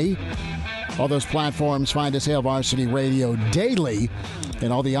Play. All those platforms. Find us, Hail Varsity Radio daily.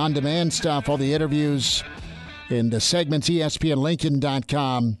 And all the on-demand stuff, all the interviews and segments,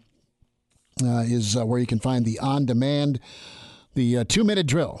 ESPNLincoln.com is where you can find the on-demand. The 2-minute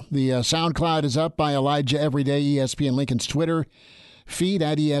drill. The SoundCloud is up by Elijah every day. ESPN Lincoln's Twitter feed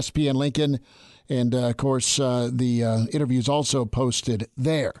at ESPN Lincoln. And, of course, the interview's also posted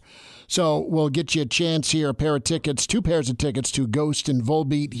there. So we'll get you a chance here, a pair of tickets, 2 pairs of tickets to Ghost and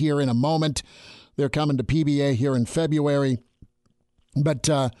Volbeat here in a moment. They're coming to PBA here in February. But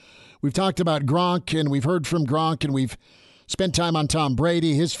we've talked about Gronk, and we've heard from Gronk, and we've spent time on Tom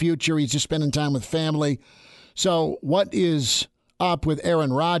Brady, his future. He's just spending time with family. So what is up with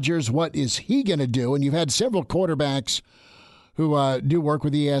Aaron Rodgers? What is he going to do? And you've had several quarterbacks who do work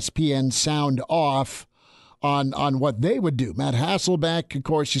with ESPN sound off on what they would do. Matt Hasselbeck, of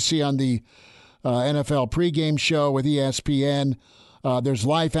course, you see on the NFL pregame show with ESPN. There's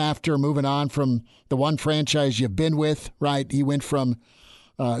life after, moving on from the one franchise you've been with, right? He went from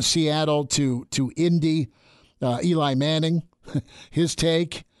Seattle to Indy. Eli Manning, his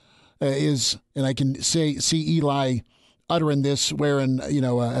take is, and I can see Eli uttering this wearing,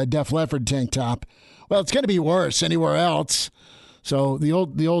 a Def Leppard tank top. Well, it's going to be worse anywhere else. So the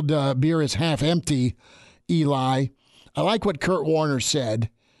old beer is half empty, Eli. I like what Kurt Warner said.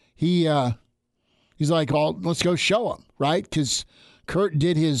 He's like, let's go show him, right? Because Kurt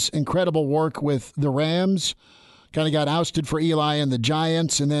did his incredible work with the Rams, kind of got ousted for Eli and the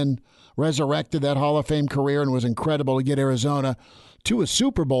Giants, and then resurrected that Hall of Fame career and was incredible to get Arizona to a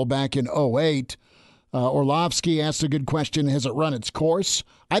Super Bowl back in 2008. Orlovsky asked a good question, has it run its course?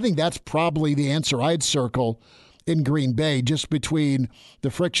 I think that's probably the answer I'd circle in Green Bay, just between the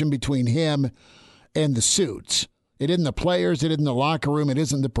friction between him and the suits. It isn't the players, it isn't the locker room, it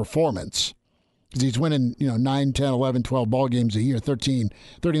isn't the performance. Because he's winning 9, 10, 11, 12 ball games a year,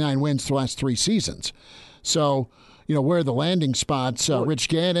 39 wins the last 3 seasons. So, where are the landing spots? Rich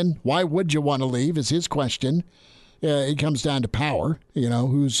Gannon, why would you want to leave is his question. It comes down to power,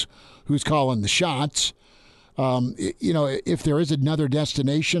 who's calling the shots. If there is another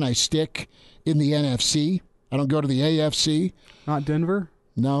destination, I stick in the NFC. I don't go to the AFC. Not Denver?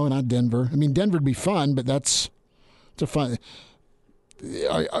 No, not Denver. I mean, Denver would be fun, but it's a fun.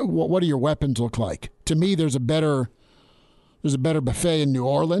 What do your weapons look like? To me, there's a better buffet in New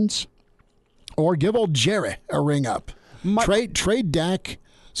Orleans. Or give old Jerry a ring up. Trade Dak.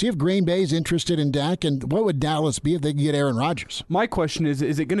 See if Green Bay's interested in Dak, and what would Dallas be if they could get Aaron Rodgers? My question is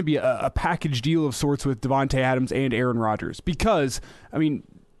it going to be a package deal of sorts with Davante Adams and Aaron Rodgers? Because,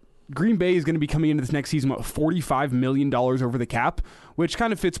 Green Bay is going to be coming into this next season with $45 million over the cap, which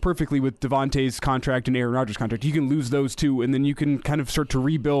kind of fits perfectly with Davante's contract and Aaron Rodgers' contract. You can lose those two, and then you can kind of start to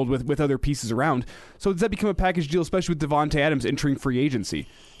rebuild with other pieces around. So does that become a package deal, especially with Davante Adams entering free agency?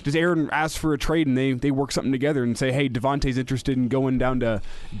 Does Aaron ask for a trade and they work something together and say, hey, Davante's interested in going down to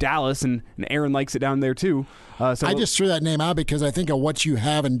Dallas, and Aaron likes it down there too? I just threw that name out because I think of what you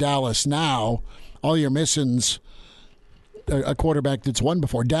have in Dallas now. All you're missing's a quarterback that's won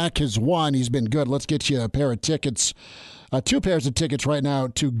before. Dak has won. He's been good. Let's get you a pair of tickets, 2 pairs of tickets right now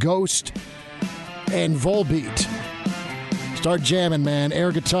to Ghost and Volbeat. Start jamming, man.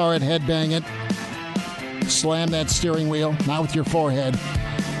 Air guitar it, headbang it. Slam that steering wheel, not with your forehead.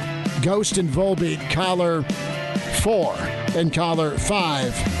 Ghost and Volbeat, collar 4 and collar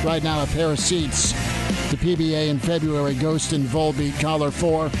 5. Right now, a pair of seats to PBA in February. Ghost and Volbeat, collar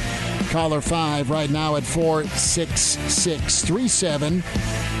 4. Caller 5 right now at 466-3776.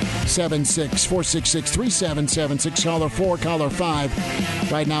 466-3776. Caller 4, caller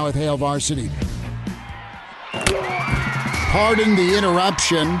 5 right now at Hail Varsity. Pardon the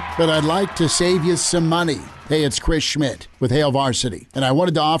interruption, but I'd like to save you some money. Hey, it's Chris Schmidt. with Hail Varsity. And I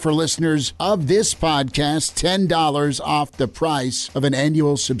wanted to offer listeners of this podcast $10 off the price of an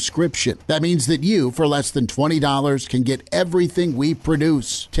annual subscription. That means that you, for less than $20, can get everything we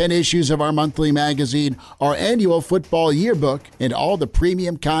produce. 10 issues of our monthly magazine, our annual football yearbook, and all the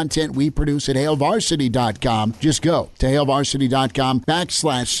premium content we produce at HailVarsity.com. Just go to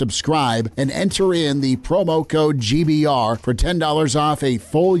HailVarsity.com/subscribe and enter in the promo code GBR for $10 off a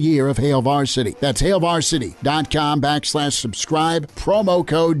full year of Hail Varsity. That's HailVarsity.com/subscribe, promo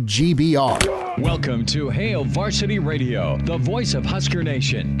code GBR. Welcome to Hail Varsity Radio, the voice of Husker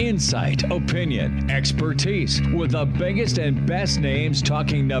Nation. Insight, opinion, expertise, with the biggest and best names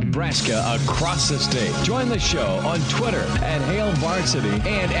talking Nebraska across the state. Join the show on Twitter at Hail Varsity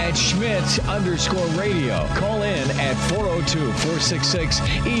and at Schmitz_radio. Call in at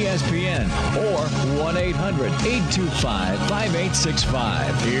 402-466-ESPN or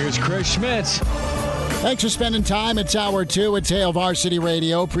 1-800-825-5865. Here's Chris Schmitz. Thanks for spending time. It's Hour 2. It's Hail Varsity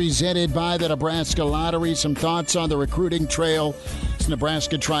Radio, presented by the Nebraska Lottery. Some thoughts on the recruiting trail as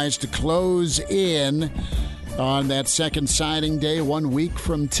Nebraska tries to close in on that second signing day 1 week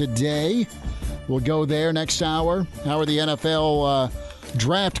from today. We'll go there next hour. How are the NFL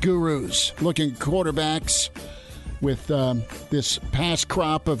draft gurus looking at quarterbacks with this past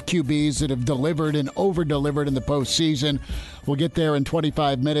crop of QBs that have delivered and over-delivered in the postseason? We'll get there in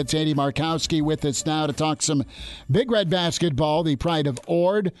 25 minutes. Andy Markowski with us now to talk some Big Red basketball, the pride of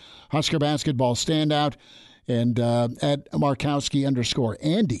Ord, Husker basketball standout. And at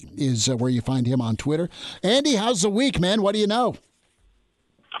Markowski_Andy is where you find him on Twitter. Andy, how's the week, man? What do you know?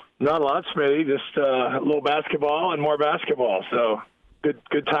 Not a lot, Smitty. Just a little basketball and more basketball. So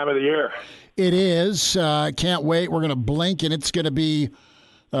good time of the year. It is. Can't wait. We're going to blink, and it's going to be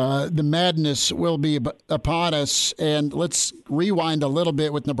the madness will be upon us. And let's rewind a little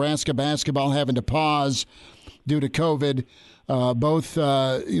bit with Nebraska basketball having to pause due to COVID. Both,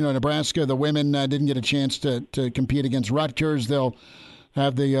 Nebraska, the women didn't get a chance to compete against Rutgers. They'll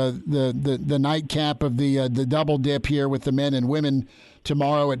have the nightcap of the double dip here with the men and women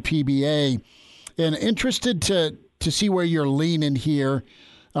tomorrow at PBA. And interested to see where you're leaning here.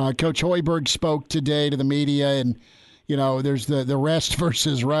 Coach Hoiberg spoke today to the media, and there's the rest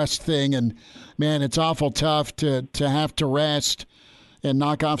versus rust thing, and man, it's awful tough to have to rest and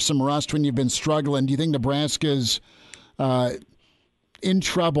knock off some rust when you've been struggling. Do you think Nebraska's in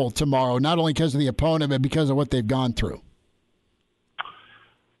trouble tomorrow, not only because of the opponent, but because of what they've gone through?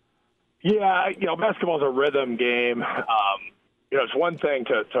 Yeah, basketball's a rhythm game. It's one thing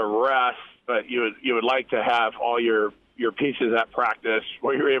to rest, but you would like to have all your pieces at practice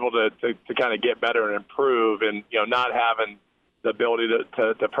where you're able to kind of get better and improve, and not having the ability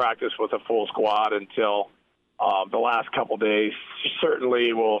to practice with a full squad until the last couple days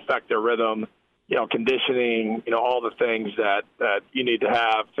certainly will affect their rhythm, conditioning, all the things that you need to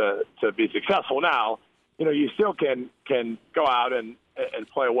have to be successful. Now, you still can go out and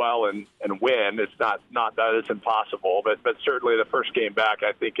play well and win. It's not that it's impossible, but certainly the first game back,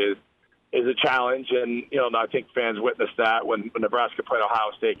 I think, is a challenge. And, I think fans witnessed that when Nebraska played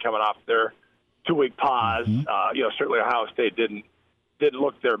Ohio State coming off their 2-week pause. Certainly Ohio State didn't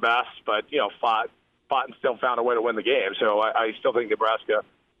look their best, but, fought and still found a way to win the game. So I still think Nebraska,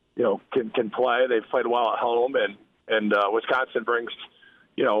 can play. They've played well at home, and Wisconsin brings,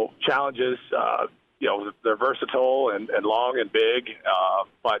 challenges. They're versatile and long and big,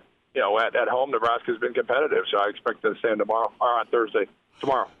 but at home Nebraska's been competitive. So I expect the same tomorrow or on Thursday.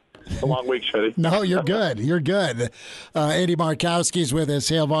 Tomorrow. It's a long week, Shitty. No, you're good. You're good. Andy Markowski's with us,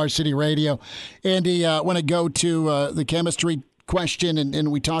 Hail Varsity Radio. Andy, I want to go to the chemistry question,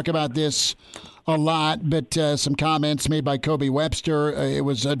 and we talk about this a lot, but some comments made by Kobe Webster. It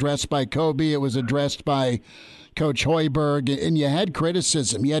was addressed by Kobe. It was addressed by Coach Hoiberg, and you had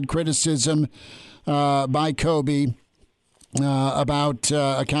criticism. You had criticism by Kobe about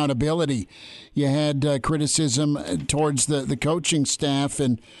accountability. You had criticism towards the coaching staff,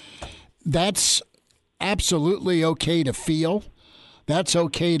 and that's absolutely okay to feel. That's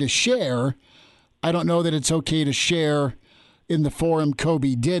okay to share. I don't know that it's okay to share in the forum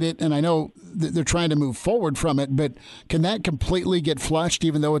Kobe did it, and I know they're trying to move forward from it, but can that completely get flushed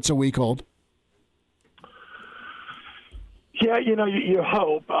even though it's a week old? Yeah, you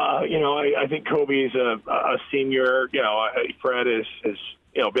hope. I think Kobe's a senior. Fred has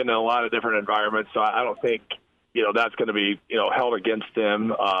been in a lot of different environments, so I don't think that's going to be held against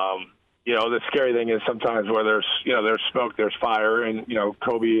him. The scary thing is sometimes where there's smoke, there's fire, and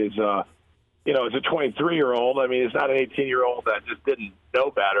Kobe is is a 23-year-old. I mean, he's not an 18-year-old that just didn't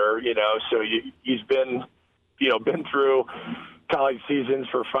know better. So he's been through college seasons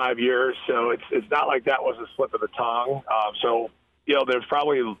for 5 years, so it's not like that was a slip of the tongue. So, there's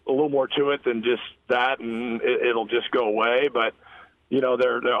probably a little more to it than just that, and it'll just go away. But,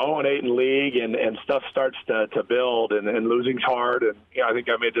 they're 0-8 in league, and stuff starts to build, and losing's hard. And I think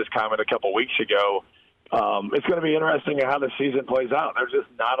I made this comment a couple weeks ago. It's going to be interesting how the season plays out. There's just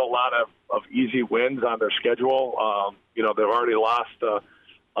not a lot of easy wins on their schedule. They've already lost a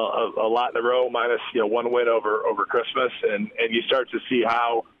lot in a row, minus one win over Christmas, and you start to see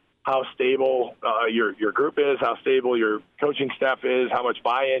how stable your group is, how stable your coaching staff is, how much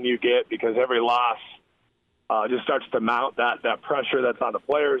buy-in you get, because every loss just starts to mount that pressure that's on the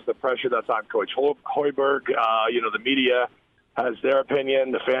players, the pressure that's on Coach Hoiberg. The media has their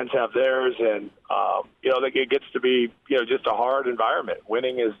opinion, the fans have theirs, and it gets to be just a hard environment.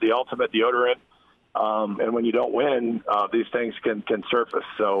 Winning is the ultimate deodorant. And when you don't win, these things can surface.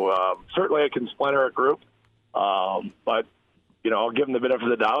 So certainly it can splinter a group. But, I'll give them the benefit of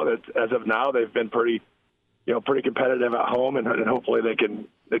the doubt. As of now, they've been pretty competitive at home, and hopefully they can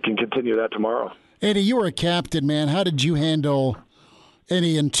continue that tomorrow. Eddie, you were a captain, man. How did you handle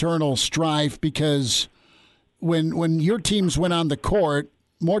any internal strife? Because when your teams went on the court,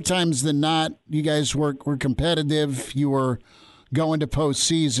 more times than not, you guys were competitive. You were going to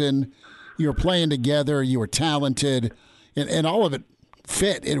postseason. You were playing together. You were talented, and all of it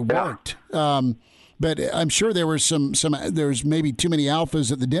fit. It worked. But I'm sure there were there's maybe too many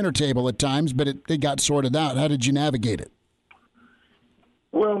alphas at the dinner table at times, but it got sorted out. How did you navigate it?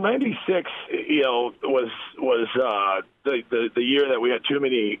 Well, '96, was the year that we had too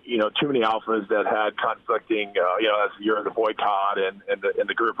many alphas that had conflicting, as the year of the boycott, and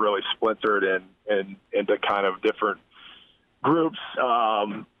the group really splintered and into kind of different groups.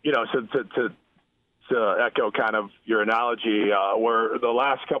 So to echo kind of your analogy, where the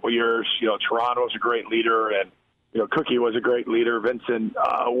last couple of years, Toronto was a great leader, and Cookie was a great leader. Vincent,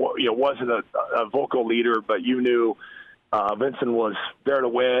 wasn't a vocal leader, but you knew Vincent was there to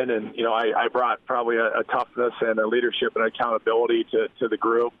win, and I brought probably a toughness and a leadership and accountability to the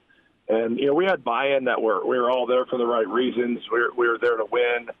group, and we had buy-in that we were all there for the right reasons. We were there to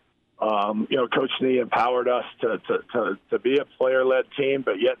win. Coach Nee empowered us to be a player-led team,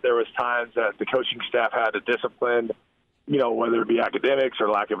 but yet there was times that the coaching staff had to discipline, whether it be academics or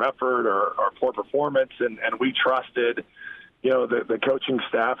lack of effort or poor performance, and we trusted, the coaching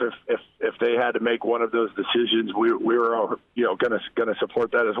staff. If they had to make one of those decisions, we were going to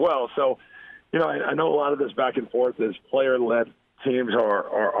support that as well. So, I know a lot of this back and forth is player-led teams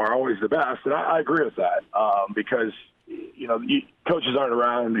are always the best, and I agree with that because. Coaches aren't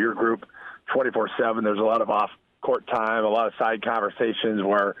around your group 24/7. There's a lot of off-court time, a lot of side conversations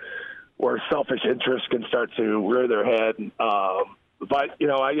where selfish interests can start to rear their head. But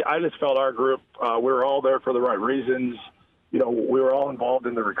I just felt our group, we were all there for the right reasons. We were all involved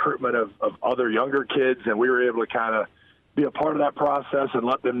in the recruitment of other younger kids, and we were able to kind of be a part of that process and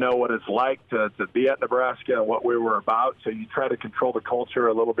let them know what it's like to be at Nebraska and what we were about. So you try to control the culture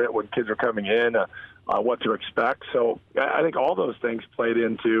a little bit when kids are coming in, what to expect. So I think all those things played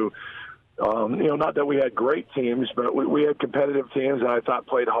into, not that we had great teams, but we had competitive teams that I thought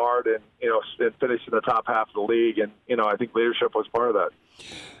played hard and finished in the top half of the league. And, I think leadership was part of that.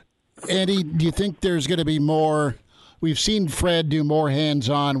 Andy, do you think there's going to be more? We've seen Fred do more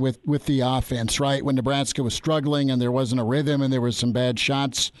hands-on with the offense, right? When Nebraska was struggling and there wasn't a rhythm and there was some bad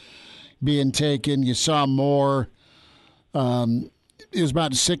shots being taken, you saw more. It was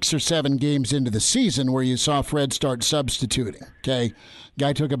about 6 or 7 games into the season where you saw Fred start substituting, okay?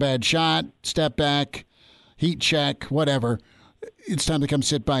 Guy took a bad shot, step back, heat check, whatever. It's time to come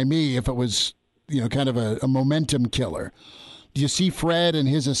sit by me if it was, kind of a momentum killer. Do you see Fred and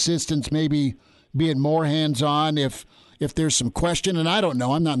his assistants maybe being more hands-on if there's some question? And I don't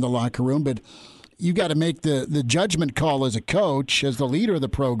know, I'm not in the locker room, but you got to make the judgment call as a coach, as the leader of the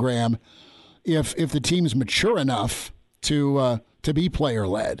program, if the team's mature enough to be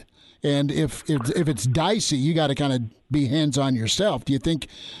player-led. And if it's dicey, you got to kind of be hands-on yourself. Do you think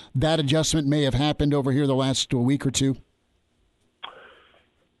that adjustment may have happened over here the last week or two?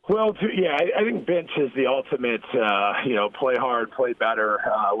 Well, I think bench is the ultimate, play hard, play better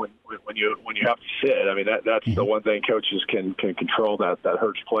when you have to sit. I mean, that's the one thing coaches can control that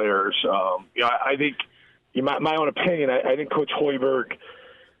hurts players. I think, my own opinion, I think Coach Hoiberg,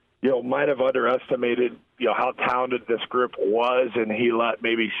 might have underestimated, how talented this group was, and he let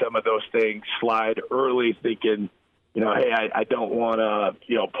maybe some of those things slide early, thinking, hey, I don't want to,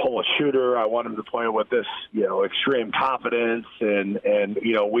 pull a shooter. I want him to play with this, extreme confidence, and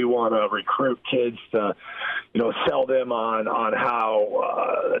we want to recruit kids to, sell them on how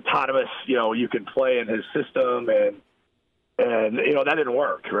autonomous, you can play in his system, And, that didn't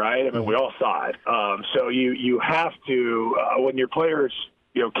work, right? I mean, we all saw it. So you have to, when your players,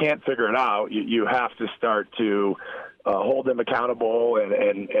 can't figure it out, you have to start to hold them accountable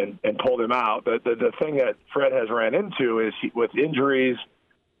and pull them out. The thing that Fred has ran into is with injuries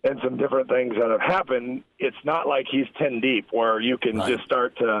and some different things that have happened, it's not like he's 10 deep where you can just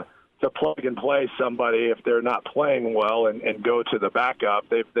start to plug and play somebody if they're not playing well and go to the backup.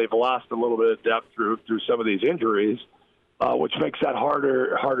 They've lost a little bit of depth through some of these injuries, which makes that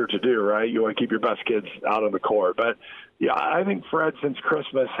harder to do, right? You want to keep your best kids out on the court. But, yeah, I think Fred, since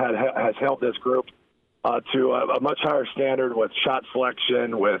Christmas, has held this group to a much higher standard with shot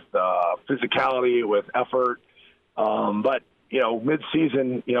selection, with physicality, with effort. But,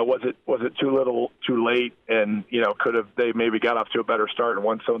 mid-season, was it too little, too late? And, could have they maybe got off to a better start and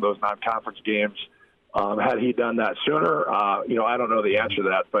won some of those non-conference games? Had he done that sooner? I don't know the answer to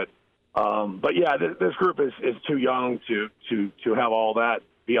that. But yeah, this group is too young to have all that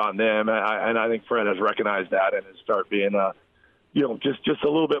be on them. And I think Fred has recognized that and has started being just a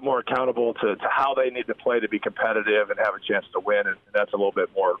little bit more accountable to how they need to play to be competitive and have a chance to win, and that's a little bit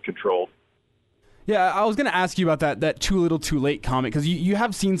more controlled. Yeah, I was going to ask you about that too little, too late comment, because you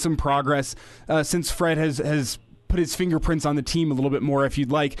have seen some progress since Fred has put his fingerprints on the team a little bit more, if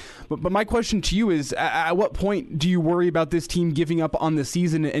you'd like. But my question to you is, at what point do you worry about this team giving up on the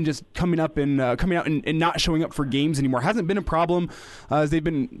season and just coming out and not showing up for games anymore? It hasn't been a problem as they've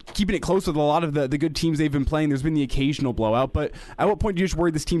been keeping it close with a lot of the good teams they've been playing. There's been the occasional blowout, but at what point do you just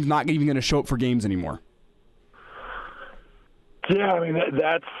worry this team's not even going to show up for games anymore? Yeah, I mean,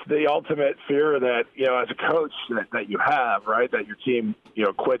 that's the ultimate fear that, as a coach that you have, right, that your team,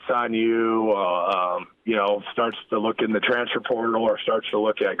 quits on you, starts to look in the transfer portal or starts to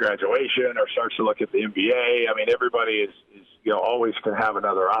look at graduation or starts to look at the NBA. I mean, everybody is always going to have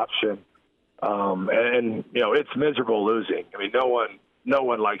another option. It's miserable losing. I mean, no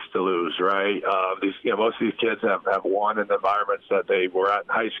one likes to lose, right? Most of these kids have won in the environments that they were at in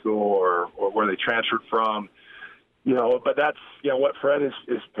high school or where they transferred from. But that's, what Fred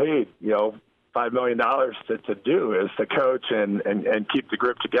is paid, $5 million to do, is to coach and keep the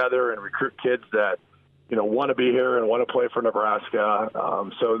group together and recruit kids that, want to be here and want to play for Nebraska.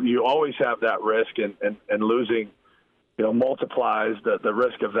 So you always have that risk, and losing, multiplies the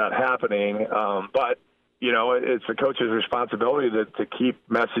risk of that happening. But, it's the coach's responsibility to keep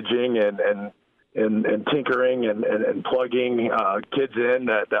messaging and tinkering and plugging kids in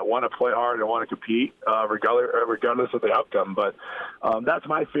that want to play hard and want to compete regardless of the outcome. But that's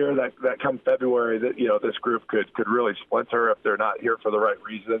my fear that come February that, this group could really splinter if they're not here for the right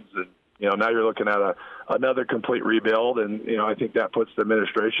reasons. And, now you're looking at another complete rebuild. And, I think that puts the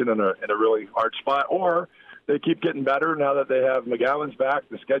administration in a really hard spot. Or they keep getting better now that they have McGowan's back.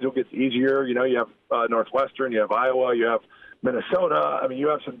 The schedule gets easier. You have Northwestern, you have Iowa, you have Minnesota. I mean, you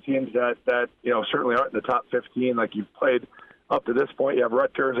have some teams that certainly aren't in the top 15 like you've played up to this point. You have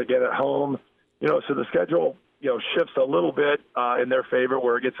Rutgers again at home. So the schedule, shifts a little bit in their favor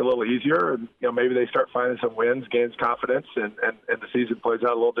where it gets a little easier. And, maybe they start finding some wins, gains confidence, and the season plays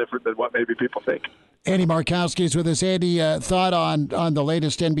out a little different than what maybe people think. Andy Markowski is with us. Andy, thought on the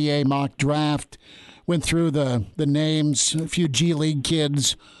latest NBA mock draft. Went through the names, a few G League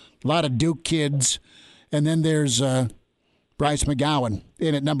kids, a lot of Duke kids, and then there's Bryce McGowan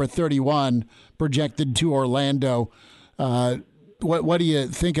in at number 31, projected to Orlando. What do you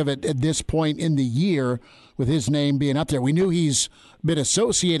think of it at this point in the year with his name being up there? We knew he's been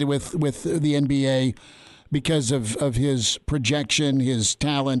associated with the NBA because of his projection, his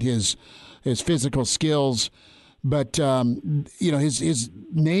talent, his physical skills. But, his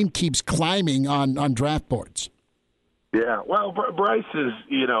name keeps climbing on draft boards. Yeah, well, Bryce is,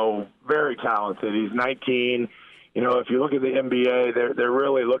 very talented. He's 19. If you look at the NBA, they're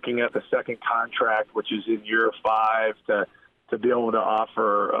really looking at the second contract, which is in year 5, to be able to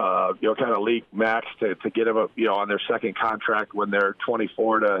offer, kind of league max to get them, on their second contract when they're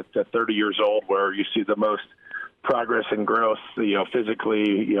 24 to 30 years old, where you see the most progress and growth,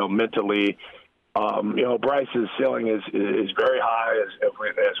 physically, mentally. Bryce's ceiling is very high,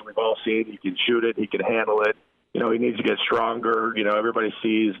 as we've all seen. He can shoot it. He can handle it. He needs to get stronger. Everybody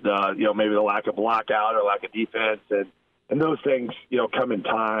sees maybe the lack of lockout or lack of defense, and those things, come in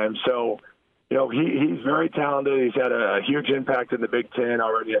time. So, he's very talented. He's had a huge impact in the Big Ten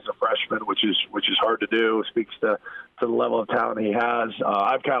already as a freshman, which is hard to do. Speaks to the level of talent he has.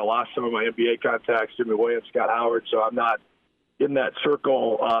 I've kind of lost some of my NBA contacts, Jimmy Williams, Scott Howard, so I'm not in that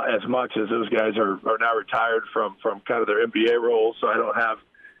circle as much, as those guys are now retired from kind of their NBA roles. So I don't have,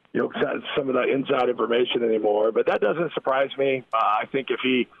 some of that inside information anymore. But that doesn't surprise me. I think if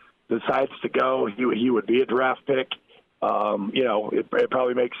he decides to go, he would be a draft pick. it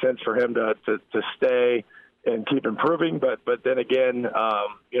probably makes sense for him to stay and keep improving. But then again, the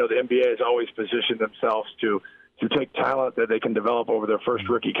NBA has always positioned themselves to take talent that they can develop over their first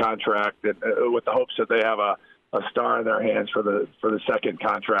rookie contract, and, with the hopes that they have a star in their hands for the second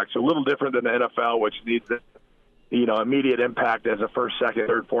contract. So a little different than the NFL, which needs immediate impact as a first, second,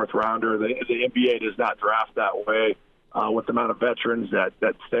 third, fourth rounder. The NBA does not draft that way. With the amount of veterans that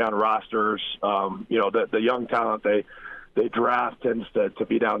stay on rosters, the young talent they draft tends to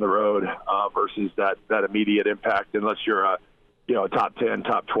be down the road versus that immediate impact. Unless you're a top 10,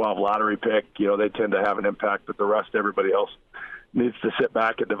 top 12 lottery pick, they tend to have an impact, but the rest, everybody else needs to sit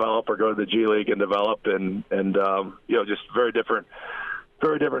back and develop or go to the G League and develop, and just very different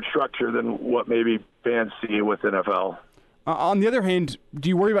structure than what maybe fans see with NFL. On the other hand, do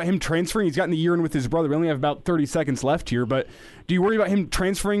you worry about him transferring? He's gotten the year in with his brother. We only have about 30 seconds left here, but do you worry about him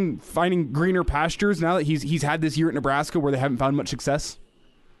transferring, finding greener pastures now that he's had this year at Nebraska where they haven't found much success?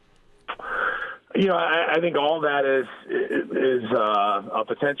 I think all that is a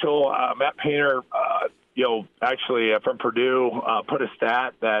potential. Matt Painter, actually from Purdue, put a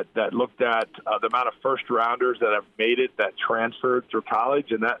stat that looked at the amount of first rounders that have made it that transferred through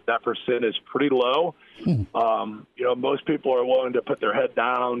college, and that percent is pretty low. Most people are willing to put their head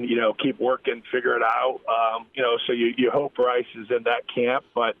down, keep working, figure it out. So you hope Bryce is in that camp,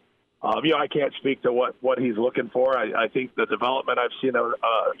 but I can't speak to what he's looking for. I think the development I've seen,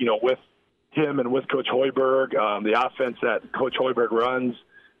 with him and with Coach Hoiberg, the offense that Coach Hoiberg runs,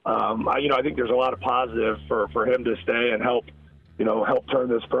 I think there's a lot of positive for him to stay and help turn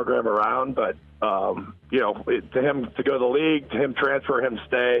this program around. But to him to go to the league, to him transfer, him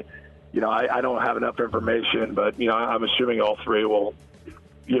stay, I don't have enough information. But I'm assuming all three will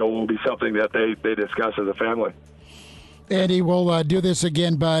be something that they discuss as a family. Eddie, we'll do this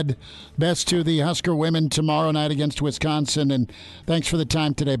again, bud. Best to the Husker women tomorrow night against Wisconsin, and thanks for the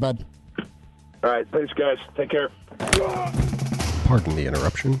time today, bud. All right, thanks, guys. Take care. Pardon the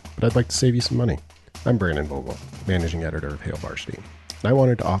interruption, but I'd like to save you some money. I'm Brandon Vogel, managing editor of Hail Varsity, and I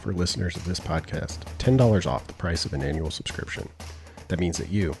wanted to offer listeners of this podcast $10 off the price of an annual subscription. That means that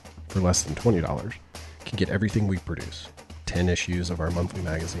you, for less than $20, can get everything we produce, 10 issues of our monthly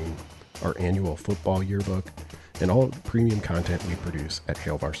magazine, our annual football yearbook, and all of the premium content we produce at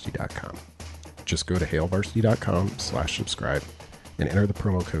hailvarsity.com. Just go to hailvarsity.com/subscribe and enter the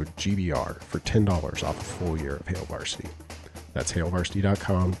promo code GBR for $10 off a full year of Hail Varsity. That's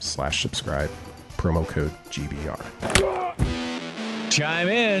hailvarsity.com/subscribe, promo code GBR. Chime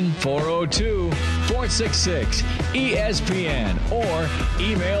in 402-466-ESPN or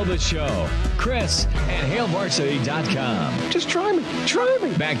email the show, Chris@hailvarsity.com. Just try me.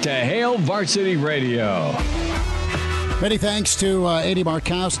 Back to Hail Varsity Radio. Many thanks to Eddie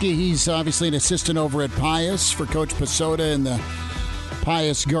Markowski. He's obviously an assistant over at Pius for Coach Pasoda and the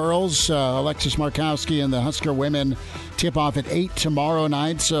Pius girls. Alexis Markowski and the Husker women tip off at 8 tomorrow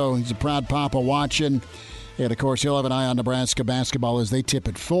night, so he's a proud papa watching. And, of course, he'll have an eye on Nebraska basketball as they tip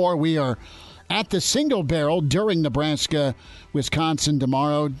at 4. We are at the Single Barrel during Nebraska-Wisconsin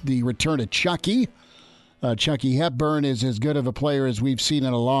tomorrow. The return of Chucky. Chucky Hepburn is as good of a player as we've seen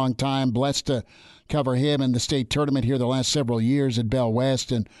in a long time. Blessed to cover him in the state tournament here the last several years at Bell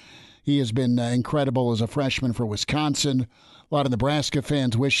West, and he has been incredible as a freshman for Wisconsin. A lot of Nebraska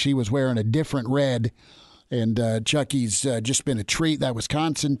fans wish he was wearing a different red, and Chucky's just been a treat. That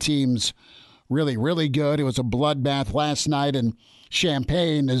Wisconsin team's really, really good. It was a bloodbath last night in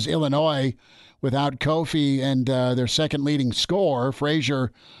Champaign as Illinois, without Kofi and their second leading scorer,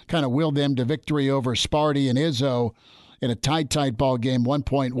 Frazier, kind of willed them to victory over Sparty and Izzo in a tight ball game,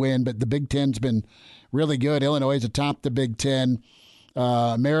 1-point win. But the Big Ten's been really good. Illinois is atop the Big Ten.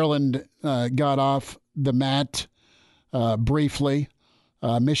 Maryland got off the mat briefly.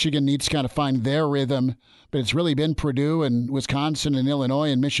 Michigan needs to kind of find their rhythm, but it's really been Purdue and Wisconsin and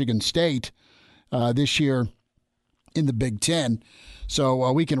Illinois and Michigan State this year in the Big Ten.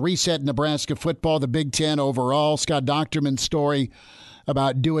 So we can reset Nebraska football, the Big Ten overall. Scott Docterman's story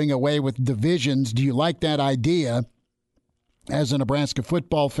about doing away with divisions. Do you like that idea as a Nebraska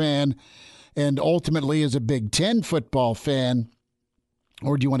football fan and ultimately as a Big Ten football fan?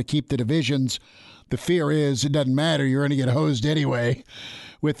 Or do you want to keep the divisions? The fear is it doesn't matter. You're going to get hosed anyway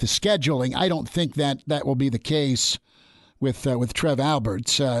with the scheduling. I don't think that will be the case with Trev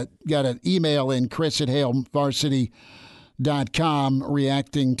Alberts. Got an email in, Chris@HailVarsity.com,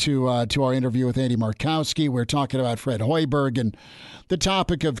 reacting to our interview with Andy Markowski. We're talking about Fred Hoiberg and the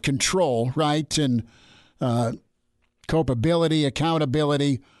topic of control, right? And culpability,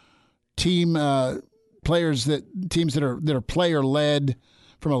 accountability, teams that are player led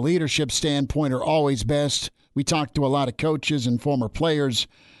from a leadership standpoint are always best We talked to a lot of coaches and former players,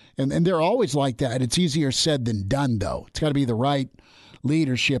 and they're always like that. It's easier said than done, though. It's got to be the right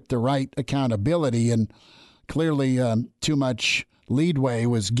leadership, the right accountability, and clearly too much leadway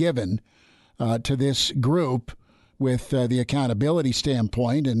was given to this group with the accountability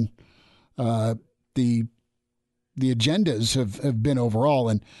standpoint, and the agendas have been overall.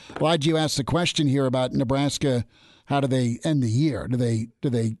 And Elijah, you asked the question here about Nebraska. How do they end the year? Do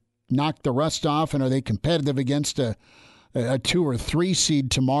they knock the rust off, and are they competitive against a 2 or 3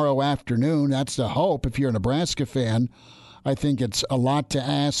 seed tomorrow afternoon? That's the hope if you're a Nebraska fan. I think it's a lot to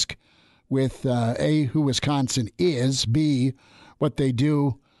ask with A, who Wisconsin is, B, what they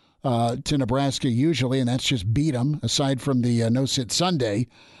do to Nebraska usually, and that's just beat them, aside from the no-sit Sunday.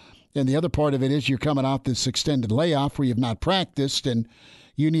 And the other part of it is you're coming off this extended layoff where you've not practiced, and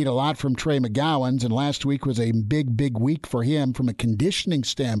you need a lot from Trey McGowens. And last week was a big, big week for him from a conditioning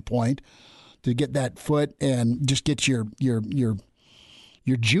standpoint to get that foot and just get your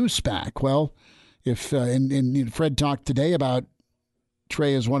juice back. Well, if and Fred talked today about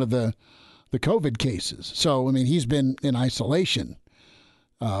Trey as one of the COVID cases. So, I mean, he's been in isolation,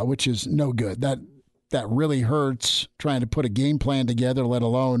 which is no good. That really hurts trying to put a game plan together, let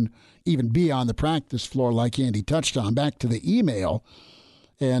alone even be on the practice floor like Andy touched on. Back to the email.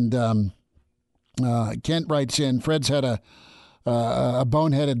 And Kent writes in, Fred's had a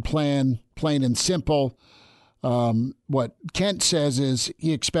boneheaded plan, plain and simple. What Kent says is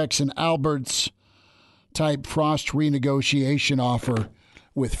he expects an Alberts-type Frost renegotiation offer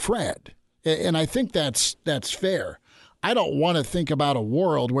with Fred. And I think that's fair. I don't want to think about a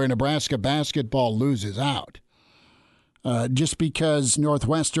world where Nebraska basketball loses out. Just because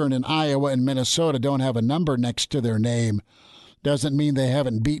Northwestern and Iowa and Minnesota don't have a number next to their name doesn't mean they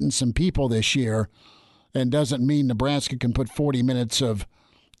haven't beaten some people this year, and doesn't mean Nebraska can put 40 minutes of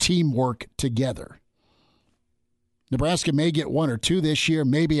teamwork together. Nebraska may get 1 or 2 this year.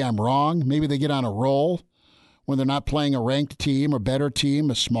 Maybe I'm wrong. Maybe they get on a roll when they're not playing a ranked team, a better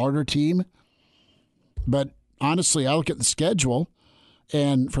team, a smarter team. But honestly, I look at the schedule,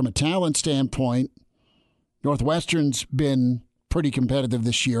 and from a talent standpoint, Northwestern's been pretty competitive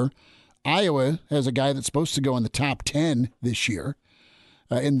this year. Iowa has a guy that's supposed to go in the top 10 this year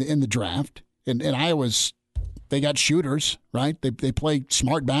in the draft. And Iowa's, they got shooters, right? They play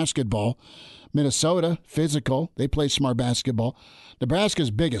smart basketball. Minnesota, physical. They play smart basketball. Nebraska's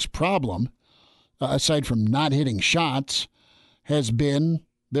biggest problem, aside from not hitting shots, has been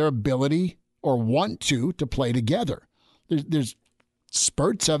their ability or want to play together. There's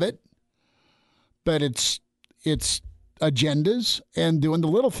spurts of it, but it's agendas and doing the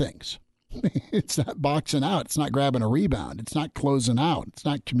little things. It's not boxing out. It's not grabbing a rebound. It's not closing out. It's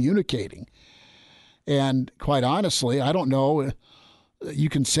not communicating. And quite honestly, I don't know. You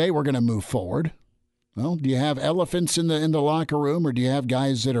can say we're going to move forward. Well, do you have elephants in the locker room, or do you have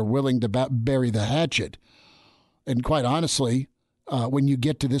guys that are willing to bury the hatchet? And quite honestly, when you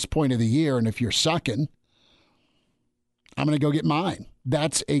get to this point of the year, and if you're sucking, I'm going to go get mine.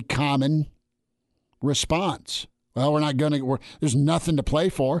 That's a common response. Well, we're not going to. There's nothing to play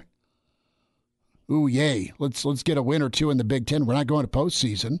for. Ooh, yay! Let's get a win or 2 in the Big Ten. We're not going to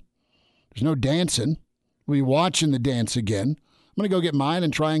postseason. There's no dancing. We'll be watching the dance again. I'm going to go get mine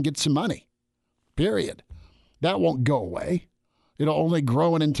and try and get some money. Period. That won't go away. It'll only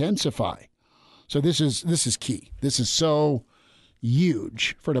grow and intensify. So this is key. This is so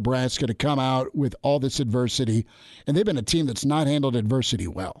huge for Nebraska to come out with all this adversity. And they've been a team that's not handled adversity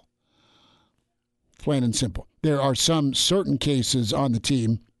well. Plain and simple. There are some certain cases on the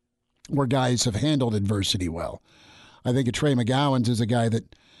team where guys have handled adversity well. I think Trey McGowens is a guy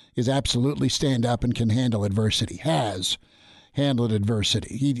that is absolutely stand up and can handle adversity, has handled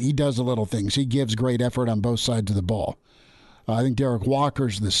adversity. He does the little things. He gives great effort on both sides of the ball. I think Derek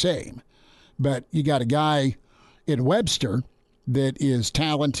Walker's the same. But you got a guy in Webster that is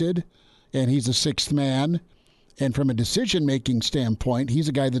talented, and he's a sixth man. And from a decision-making standpoint, he's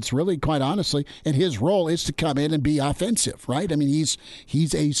a guy that's really, quite honestly, and his role is to come in and be offensive, right? I mean,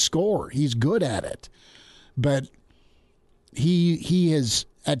 he's a scorer. He's good at it. But he has,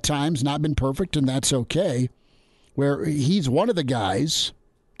 at times, not been perfect, and that's okay, where he's one of the guys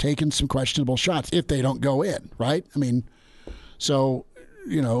taking some questionable shots if they don't go in, right? I mean, so,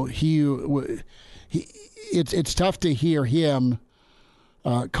 you know, it's tough to hear him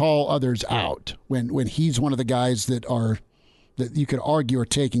call others out when he's one of the guys that you could argue are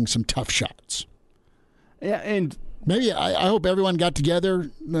taking some tough shots. Yeah, and maybe I hope everyone got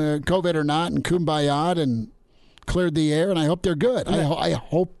together, COVID or not, and kumbaya'd and cleared the air, and I hope they're good. I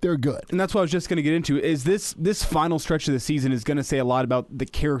hope they're good. And that's what I was just going to get into, is this final stretch of the season is going to say a lot about the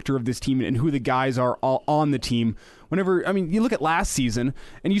character of this team and who the guys are all on the team. You look at last season,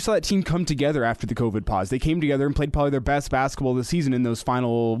 and you saw that team come together after the COVID pause. They came together and played probably their best basketball of the season in those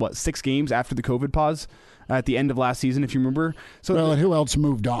final, 6 games after the COVID pause at the end of last season, if you remember. And who else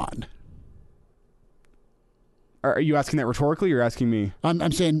moved on? Are you asking that rhetorically, or you're asking me?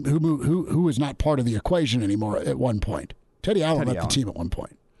 I'm saying who is not part of the equation anymore at one point. Teddy Allen left the team at one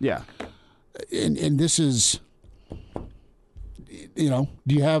point. Yeah. And this is, do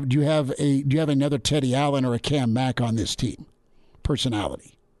you have another Teddy Allen or a Cam Mack on this team?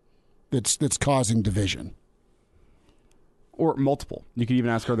 Personality that's causing division. Or multiple. You could even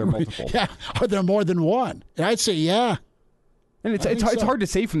ask, are there multiple? Yeah. Are there more than one? And I'd say yeah. And it's hard to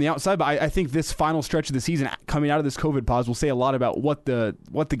say from the outside, but I think this final stretch of the season coming out of this COVID pause will say a lot about what the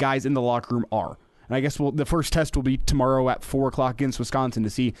guys in the locker room are. And I guess the first test will be tomorrow at 4 o'clock against Wisconsin to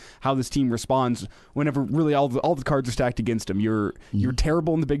see how this team responds whenever really all the cards are stacked against them. You're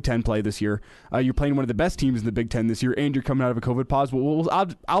terrible in the Big Ten play this year. You're playing one of the best teams in the Big Ten this year, and you're coming out of a COVID pause.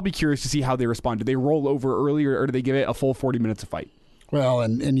 I'll be curious to see how they respond. Do they roll over early, or do they give it a full 40 minutes of fight? Well,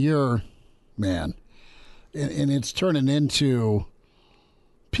 and you're, man, and it's turning into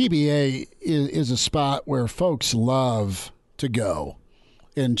PBA is a spot where folks love to go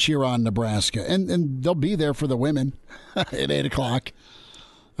and cheer on Nebraska. And they'll be there for the women at 8 o'clock.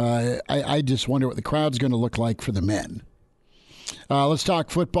 I just wonder what the crowd's going to look like for the men. Let's talk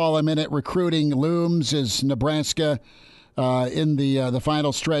football a minute. Recruiting looms as Nebraska in the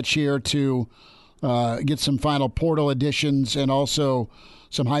final stretch here to get some final portal additions and also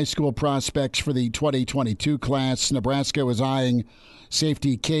some high school prospects for the 2022 class. Nebraska was eyeing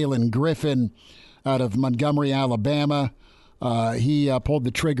safety Kalen Griffin out of Montgomery, Alabama. He pulled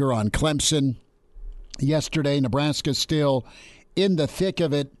the trigger on Clemson yesterday. Nebraska's still in the thick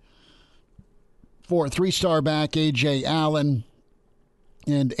of it for 3-star back A.J. Allen.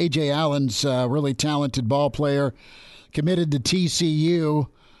 And A.J. Allen's a really talented ball player, committed to TCU.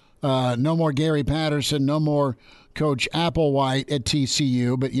 No more Gary Patterson, no more Coach Applewhite at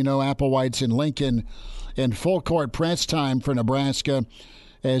TCU. But, Applewhite's in Lincoln. And full court press time for Nebraska,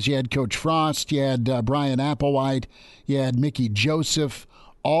 as you had Coach Frost, you had Brian Applewhite, you had Mickey Joseph,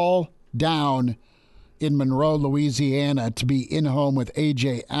 all down in Monroe, Louisiana, to be in home with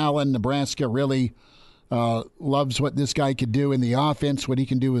A.J. Allen. Nebraska really loves what this guy could do in the offense, what he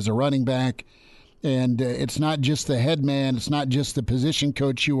can do as a running back. And it's not just the head man, it's not just the position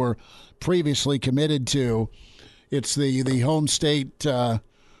coach you were previously committed to. It's the home state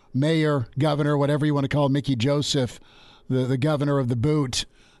mayor, governor, whatever you want to call Mickey Joseph, the governor of the boot.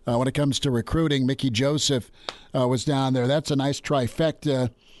 When it comes to recruiting, Mickey Joseph was down there. That's a nice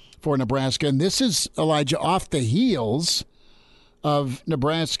trifecta for Nebraska. And this is, Elijah, off the heels of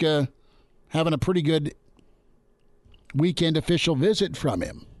Nebraska having a pretty good weekend official visit from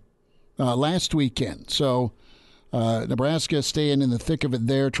him last weekend. So Nebraska staying in the thick of it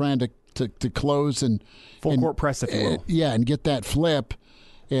there, trying to close and full court press, if you will. Yeah, and get that flip.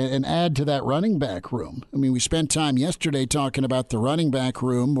 And add to that running back room. I mean, we spent time yesterday talking about the running back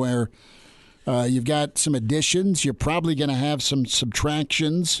room where you've got some additions. You're probably going to have some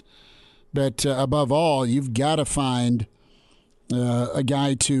subtractions. But above all, you've got to find a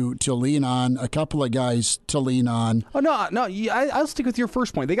guy to lean on, a couple of guys to lean on. Oh, no, I'll stick with your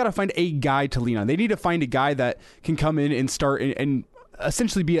first point. They got to find a guy to lean on. They need to find a guy that can come in and start and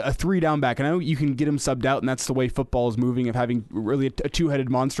essentially be a 3-down back. And I know you can get him subbed out, and that's the way football is moving, of having really a two-headed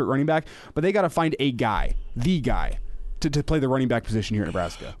monster at running back. But they got to find a guy, the guy, to play the running back position here in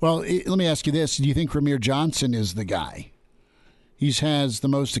Nebraska. Well, let me ask you this. Do you think Ramir Johnson is the guy? He has the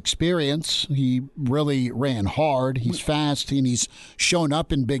most experience. He really ran hard. He's fast, and he's shown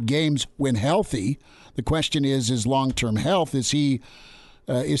up in big games when healthy. The question is his long-term health. Is he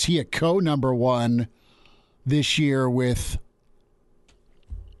a co-number one this year with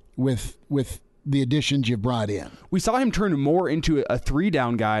the additions you've brought in? We saw him turn more into a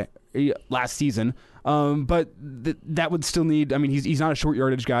 3-down guy last season, but that would still need. I mean, he's not a short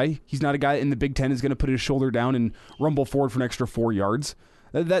yardage guy. He's not a guy in the Big Ten is going to put his shoulder down and rumble forward for an extra 4 yards.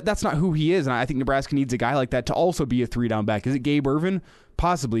 That's not who he is, and I think Nebraska needs a guy like that to also be a 3-down back. Is it Gabe Ervin?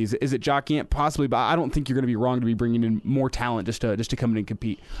 Possibly. Is it Jock Ant? Possibly, but I don't think you're going to be wrong to be bringing in more talent just to come in and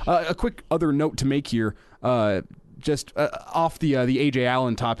compete. A quick other note to make here. Just off the A.J.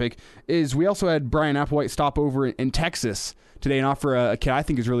 Allen topic, is we also had Brian Applewhite stop over in Texas today and offer a kid I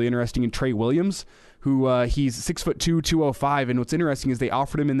think is really interesting in Trey Williams, who he's 6'2", 205, and what's interesting is they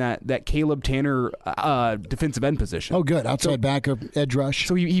offered him in that Caleb Tanner defensive end position. Oh, good. Outside backer, edge rush.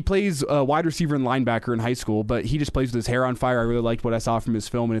 So he plays wide receiver and linebacker in high school, but he just plays with his hair on fire. I really liked what I saw from his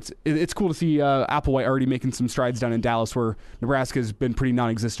film, and it's cool to see Applewhite already making some strides down in Dallas, where Nebraska has been pretty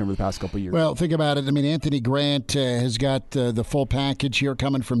non-existent over the past couple of years. Well, think about it. I mean, Anthony Grant has got the full package here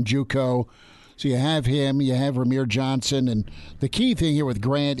coming from JUCO. So you have him, you have Ramir Johnson, and the key thing here with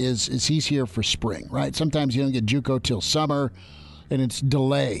Grant is he's here for spring, right? Sometimes you don't get JUCO till summer, and it's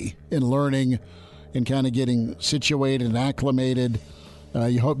delay in learning and kind of getting situated and acclimated.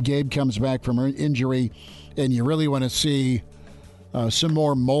 You hope Gabe comes back from injury, and you really want to see some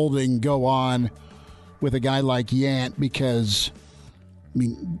more molding go on with a guy like Yant because, I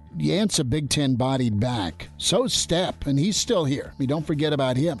mean, Yant's a Big Ten-bodied back. So's Stepp, and he's still here. I mean, don't forget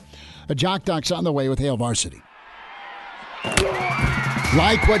about him. A Jock Doc's on the way with Hail Varsity.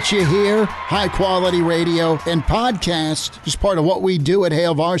 Like what you hear, high-quality radio and podcast is part of what we do at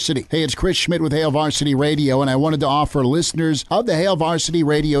Hail Varsity. Hey, it's Chris Schmidt with Hail Varsity Radio, and I wanted to offer listeners of the Hail Varsity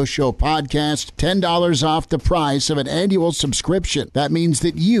Radio Show podcast $10 off the price of an annual subscription. That means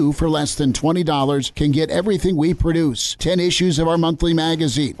that you, for less than $20, can get everything we produce. 10 issues of our monthly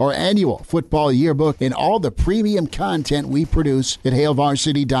magazine, our annual football yearbook, and all the premium content we produce at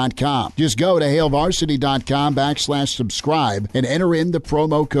HailVarsity.com. Just go to HailVarsity.com/subscribe and enter in the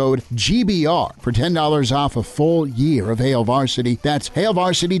promo code GBR for $10 off a full year of Hail Varsity. That's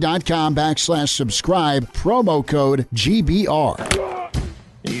HailVarsity.com/subscribe, promo code GBR.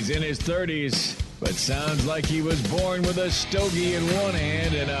 He's in his 30s, but sounds like he was born with a stogie in one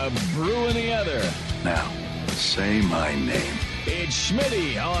hand and a brew in the other. Now, say my name. It's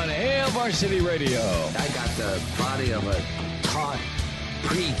Schmitty on Hail Varsity Radio. I got the body of a taut,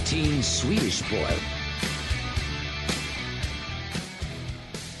 preteen Swedish boy.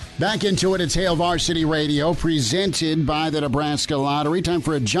 Back into it, it's Hail Varsity Radio, presented by the Nebraska Lottery. Time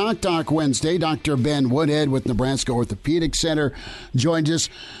for a Jock Doc Wednesday. Dr. Ben Woodhead with Nebraska Orthopedic Center joins us.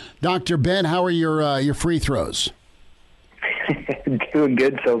 Dr. Ben, how are your free throws? Doing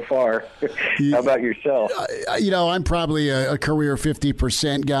good so far. How about yourself? I'm probably a career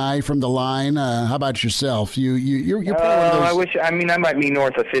 50% guy from the line. How about yourself? You're probably one of those... I might be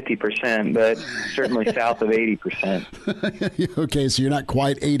north of 50%, but certainly south of 80%. Okay, so you're not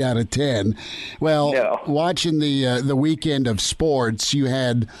quite 8 out of 10. Well, no. Watching the weekend of sports, you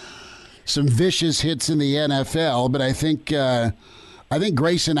had some vicious hits in the NFL, but I think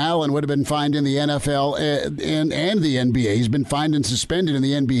Grayson Allen would have been fined in the NFL and the NBA. He's been fined and suspended in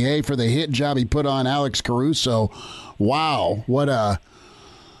the NBA for the hit job he put on Alex Caruso. Wow, what a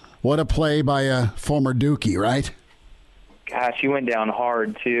play by a former Dookie, right? Gosh, he went down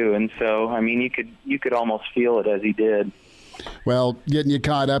hard too, and so you could almost feel it as he did. Well, getting you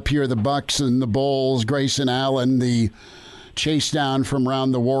caught up here, the Bucks and the Bulls. Grayson Allen, the chase down from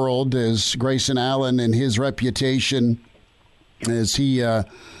around the world, as Grayson Allen and his reputation, as he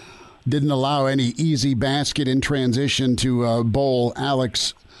didn't allow any easy basket in transition to bowl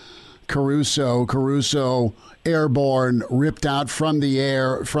Alex Caruso. Caruso airborne, ripped out from the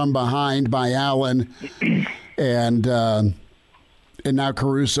air, from behind by Allen. And now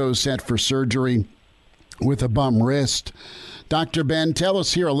Caruso's set for surgery with a bum wrist. Dr. Ben, tell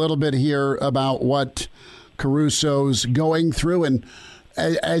us here a little bit here about what Caruso's going through, and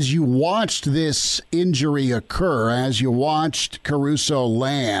as you watched this injury occur, as you watched Caruso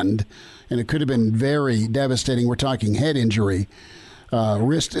land, and it could have been very devastating. We're talking head injury.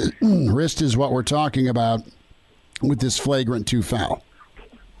 Wrist is what we're talking about with this flagrant 2 foul.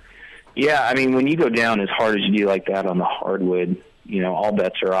 Yeah, when you go down as hard as you do like that on the hardwood, all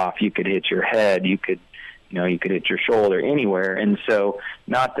bets are off. You could hit your head. You could hit your shoulder, anywhere. And so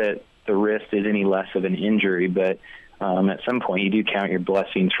not that the wrist is any less of an injury, but at some point, you do count your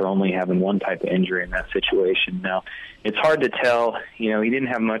blessings for only having one type of injury in that situation. Now, it's hard to tell. He didn't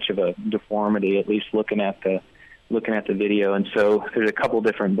have much of a deformity, at least looking at the video. And so there's a couple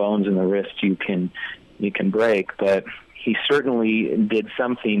different bones in the wrist you can break, but he certainly did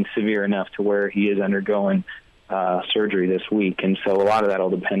something severe enough to where he is undergoing surgery this week. And so a lot of that will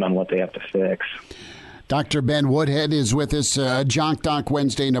depend on what they have to fix. Dr. Ben Woodhead is with us. Jock Doc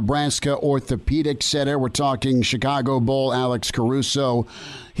Wednesday, Nebraska Orthopedic Center. We're talking Chicago Bull Alex Caruso.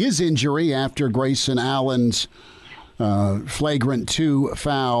 His injury after Grayson Allen's flagrant 2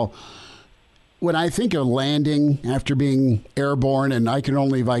 foul. When I think of landing after being airborne, and I can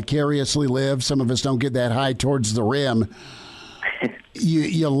only vicariously live, some of us don't get that high towards the rim.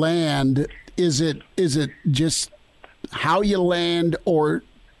 You land. Is it just how you land, or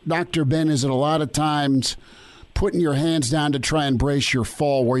Dr. Ben, is it a lot of times putting your hands down to try and brace your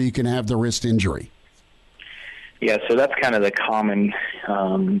fall where you can have the wrist injury? Yeah, so that's kind of the common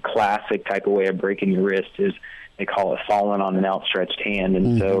classic type of way of breaking your wrist is they call it falling on an outstretched hand.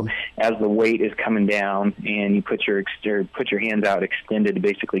 And so as the weight is coming down and you put your hands out extended to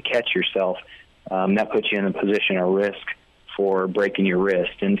basically catch yourself, that puts you in a position of risk for breaking your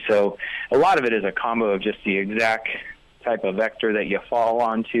wrist. And so a lot of it is a combo of just the exact type of vector that you fall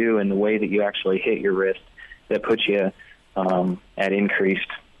onto and the way that you actually hit your wrist that puts you at increased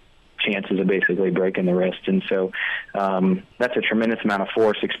chances of basically breaking the wrist. And so that's a tremendous amount of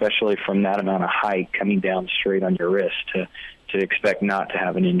force, especially from that amount of height coming down straight on your wrist to expect not to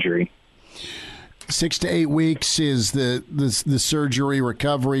have an injury. 6 to 8 weeks is the surgery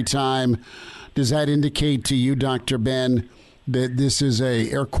recovery time. Does that indicate to you, Dr. Ben, that this is a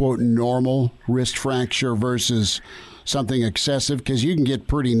air quote normal wrist fracture versus something excessive? Because you can get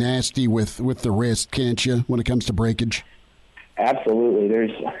pretty nasty with the wrist, can't you, when it comes to breakage? Absolutely.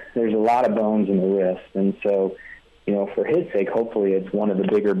 There's a lot of bones in the wrist, and so, for his sake, hopefully it's one of the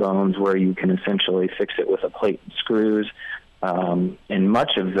bigger bones where you can essentially fix it with a plate and screws. And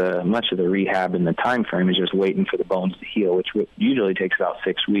much of the rehab and the time frame is just waiting for the bones to heal, which usually takes about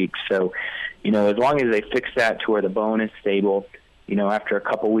 6 weeks. So, as long as they fix that to where the bone is stable, after a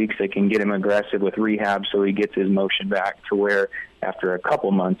couple weeks they can get him aggressive with rehab so he gets his motion back to where after a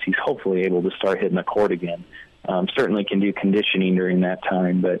couple months he's hopefully able to start hitting the court again. Certainly can do conditioning during that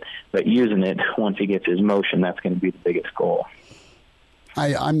time, but using it once he gets his motion, that's going to be the biggest goal.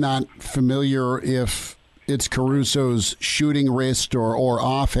 I'm not familiar if it's Caruso's shooting wrist or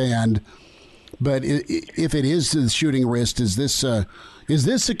offhand, but if it is the shooting wrist, is this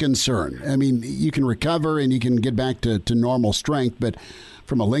a concern? I mean, you can recover and you can get back to normal strength, but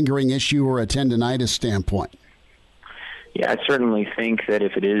from a lingering issue or a tendonitis standpoint? Yeah, I certainly think that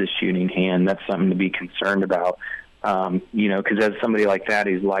if it is a shooting hand, that's something to be concerned about. Because as somebody like that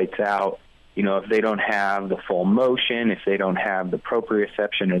who's lights out, if they don't have the full motion, if they don't have the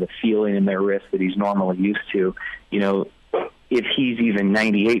proprioception or the feeling in their wrist that he's normally used to, if he's even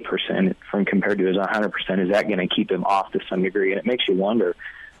 98% from compared to his 100%, is that going to keep him off to some degree? And it makes you wonder.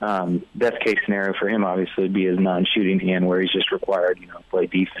 Best case scenario for him obviously would be his non-shooting hand where he's just required, play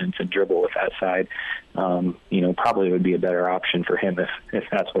defense and dribble with that side. Probably would be a better option for him if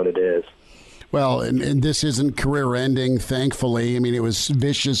that's what it is. Well, and this isn't career-ending, thankfully. I mean, it was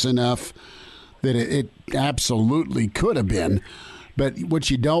vicious enough that it absolutely could have been. But what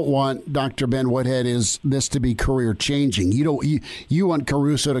you don't want, Dr. Ben Woodhead, is this to be career-changing. You want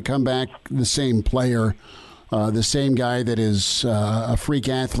Caruso to come back the same player, the same guy that is a freak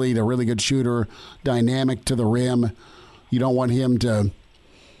athlete, a really good shooter, dynamic to the rim. You don't want him to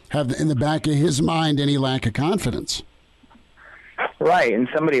have in the back of his mind any lack of confidence. Right, and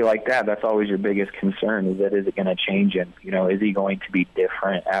somebody like that, that's always your biggest concern, is that is it going to change him? Is he going to be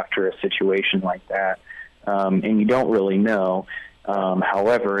different after a situation like that? And you don't really know.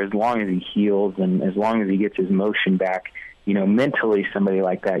 However, as long as he heals and as long as he gets his motion back, mentally somebody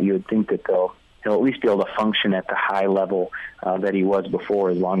like that, you would think that he'll at least be able to function at the high level that he was before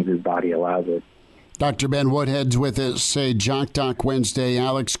as long as his body allows it. Dr. Ben Woodhead's with us, say Jock Doc Wednesday.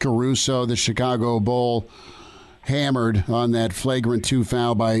 Alex Caruso, the Chicago Bull, hammered on that flagrant 2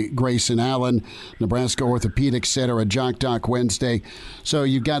 foul by Grayson Allen. Nebraska Orthopedic Center, a Jock Doc Wednesday. So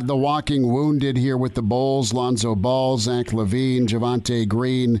you've got the walking wounded here with the Bulls, Lonzo Ball, Zach LaVine, Javonte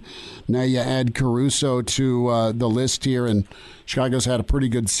Green. Now you add Caruso to the list here, and Chicago's had a pretty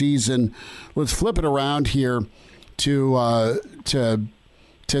good season. Let's flip it around here to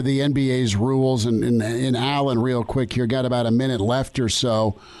the NBA's rules, and Allen real quick here. Got about a minute left or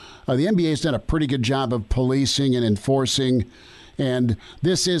so. The NBA's done a pretty good job of policing and enforcing, and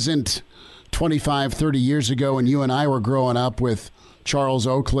this isn't 25, 30 years ago when you and I were growing up with Charles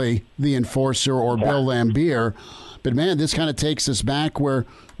Oakley, the enforcer, or Bill Laimbeer. But, man, this kind of takes us back where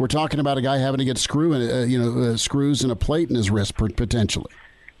we're talking about a guy having to get screws and a plate in his wrist potentially.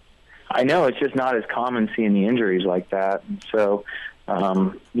 I know. It's just not as common seeing the injuries like that. So,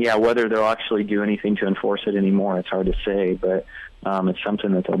 whether they'll actually do anything to enforce it anymore, it's hard to say. But it's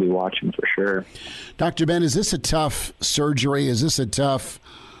something that they'll be watching for sure. Dr. Ben, is this a tough surgery? Is this a tough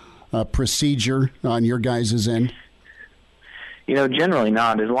procedure on your guys' end? Generally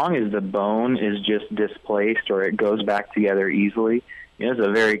not. As long as the bone is just displaced or it goes back together easily, it's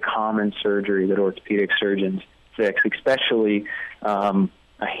a very common surgery that orthopedic surgeons fix, especially a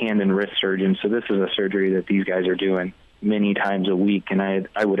hand and wrist surgeon. So this is a surgery that these guys are doing many times a week, and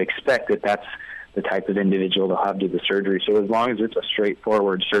I would expect that that's the type of individual they'll have to do the surgery. So as long as it's a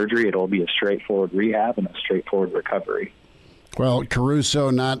straightforward surgery, it'll be a straightforward rehab and a straightforward recovery. Well, Caruso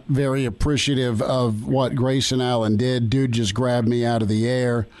not very appreciative of what Grayson Allen did. Dude just grabbed me out of the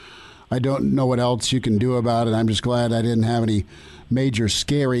air. I don't know what else you can do about it. I'm just glad I didn't have any major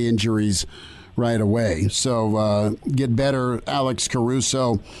scary injuries right away. So get better, Alex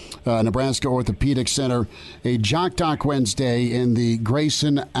Caruso, Nebraska Orthopedic Center. A Jock Talk Wednesday in the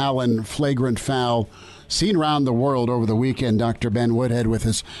Grayson Allen flagrant foul seen around the world over the weekend. Dr. Ben Woodhead with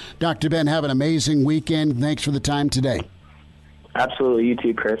us. Dr. Ben, have an amazing weekend. Thanks for the time today. Absolutely. You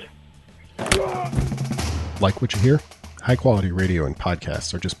too, Chris. Like what you hear? High-quality radio and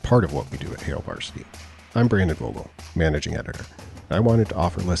podcasts are just part of what we do at Hail Varsity. I'm Brandon Vogel, managing editor. I wanted to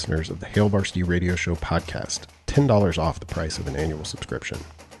offer listeners of the Hail Varsity Radio Show podcast $10 off the price of an annual subscription.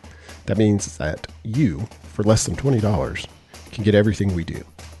 That means that you, for less than $20, can get everything we do.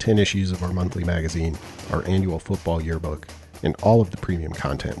 10 issues of our monthly magazine, our annual football yearbook, and all of the premium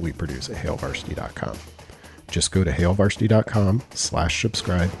content we produce at hailvarsity.com. Just go to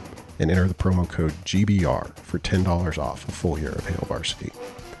hailvarsity.com/subscribe and enter the promo code GBR for $10 off a full year of Hail Varsity.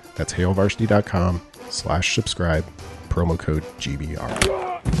 That's hailvarsity.com/subscribe, promo code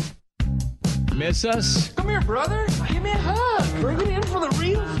GBR. Miss us? Come here, brother. Give me a hug. Bring it in for the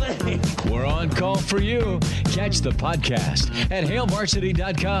real thing. We're on call for you. Catch the podcast at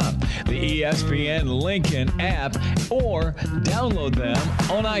hailvarsity.com, the ESPN Lincoln app, or download them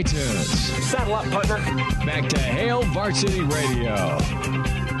on iTunes. Saddle up, partner. Back to Hail Varsity Radio.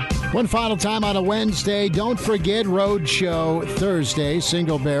 One final time on a Wednesday. Don't forget Road Show Thursday,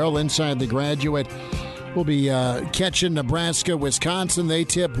 Single Barrel inside the Graduate. We'll be catching Nebraska, Wisconsin. They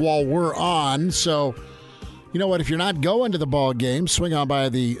tip while we're on. So, you know what? If you're not going to the ball game, swing on by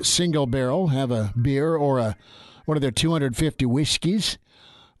the Single Barrel, have a beer or one of their 250 whiskeys,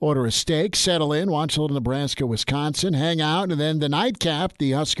 order a steak, settle in, watch a little Nebraska, Wisconsin, hang out, and then the nightcap,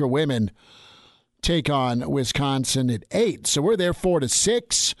 the Husker women take on Wisconsin at 8. So we're there 4 to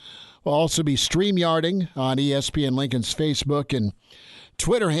 6. We'll also be StreamYarding on ESPN Lincoln's Facebook and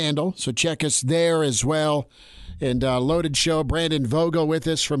Twitter handle, so check us there as well. And loaded show, Brandon Vogel with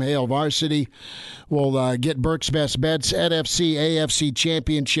us from Hail Varsity. We'll get Burke's Best Bets, NFC, AFC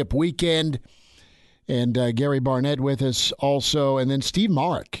Championship weekend. And Gary Barnett with us also. And then Steve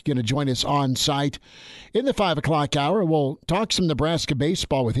Marek going to join us on site in the 5 o'clock hour. We'll talk some Nebraska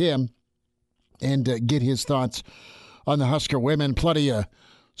baseball with him and get his thoughts on the Husker women. Plenty of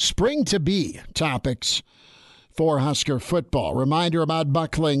spring to be topics for Husker football. Reminder about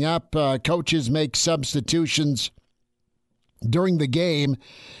buckling up. Coaches make substitutions during the game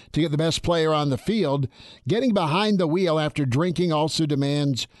to get the best player on the field. Getting behind the wheel after drinking also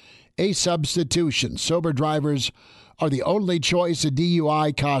demands a substitution. Sober drivers are the only choice. A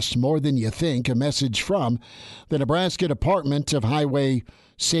DUI costs more than you think. A message from the Nebraska Department of Highway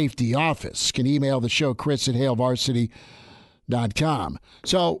Safety Office. Can email the show, Chris at hailvarsity.com.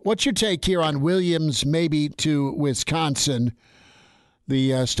 So what's your take here on Williams maybe to Wisconsin?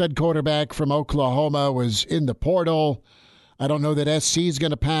 The stud quarterback from Oklahoma was in the portal. I don't know that SC is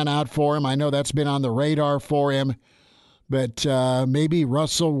going to pan out for him. I know that's been on the radar for him. But maybe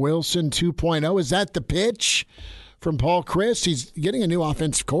Russell Wilson 2.0. Is that the pitch from Paul Chryst? He's getting a new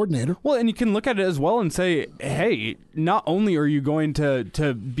offensive coordinator. Well, and you can look at it as well and say, hey, not only are you going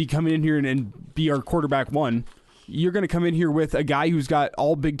to be coming in here and be our quarterback one, you're going to come in here with a guy who's got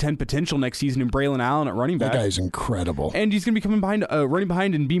all Big Ten potential next season in Braylon Allen at running back. That guy's incredible. And he's going to be coming behind, running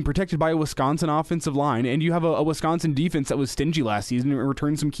behind and being protected by a Wisconsin offensive line. And you have a Wisconsin defense that was stingy last season and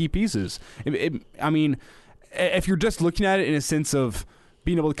returned some key pieces. I mean, if you're just looking at it in a sense of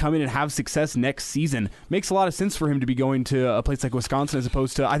being able to come in and have success next season, makes a lot of sense for him to be going to a place like Wisconsin as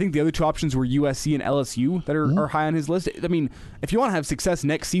opposed to, I think the other two options were USC and LSU that are high on his list. I mean, if you want to have success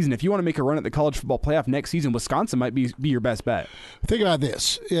next season, if you want to make a run at the college football playoff next season, Wisconsin might be your best bet. Think about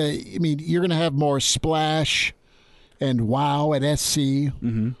this. I mean, you're going to have more splash and wow at SC.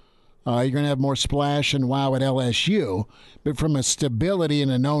 Mm-hmm. You're going to have more splash and wow at LSU. But from a stability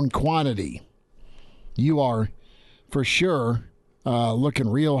and a known quantity, you are for sure looking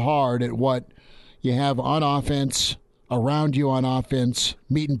real hard at what you have on offense, around you on offense,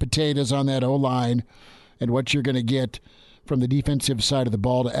 meat and potatoes on that O-line, and what you're going to get from the defensive side of the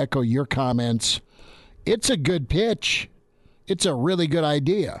ball. To echo your comments, it's a good pitch. It's a really good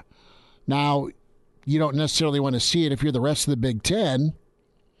idea. Now, you don't necessarily want to see it if you're the rest of the Big Ten,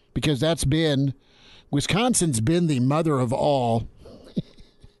 because Wisconsin's been the mother of all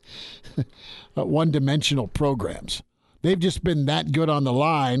one-dimensional programs. They've just been that good on the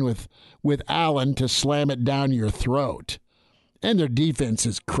line with Allen to slam it down your throat. And their defense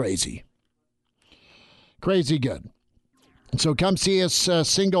is crazy. Crazy good. So come see us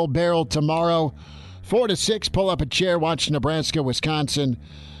Single Barrel tomorrow. 4 to 6, pull up a chair, watch Nebraska, Wisconsin.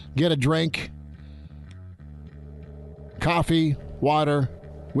 Get a drink. Coffee, water,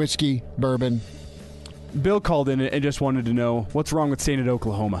 whiskey, bourbon. Bill called in and just wanted to know what's wrong with staying at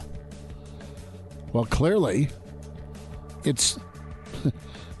Oklahoma. Well, clearly, it's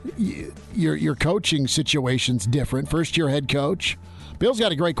your coaching situation's different. First-year head coach. Bill's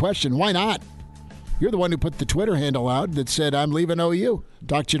got a great question. Why not? You're the one who put the Twitter handle out that said, I'm leaving OU.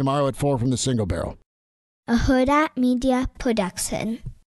 Talk to you tomorrow at 4 from the Single Barrel. A Huda Media Production.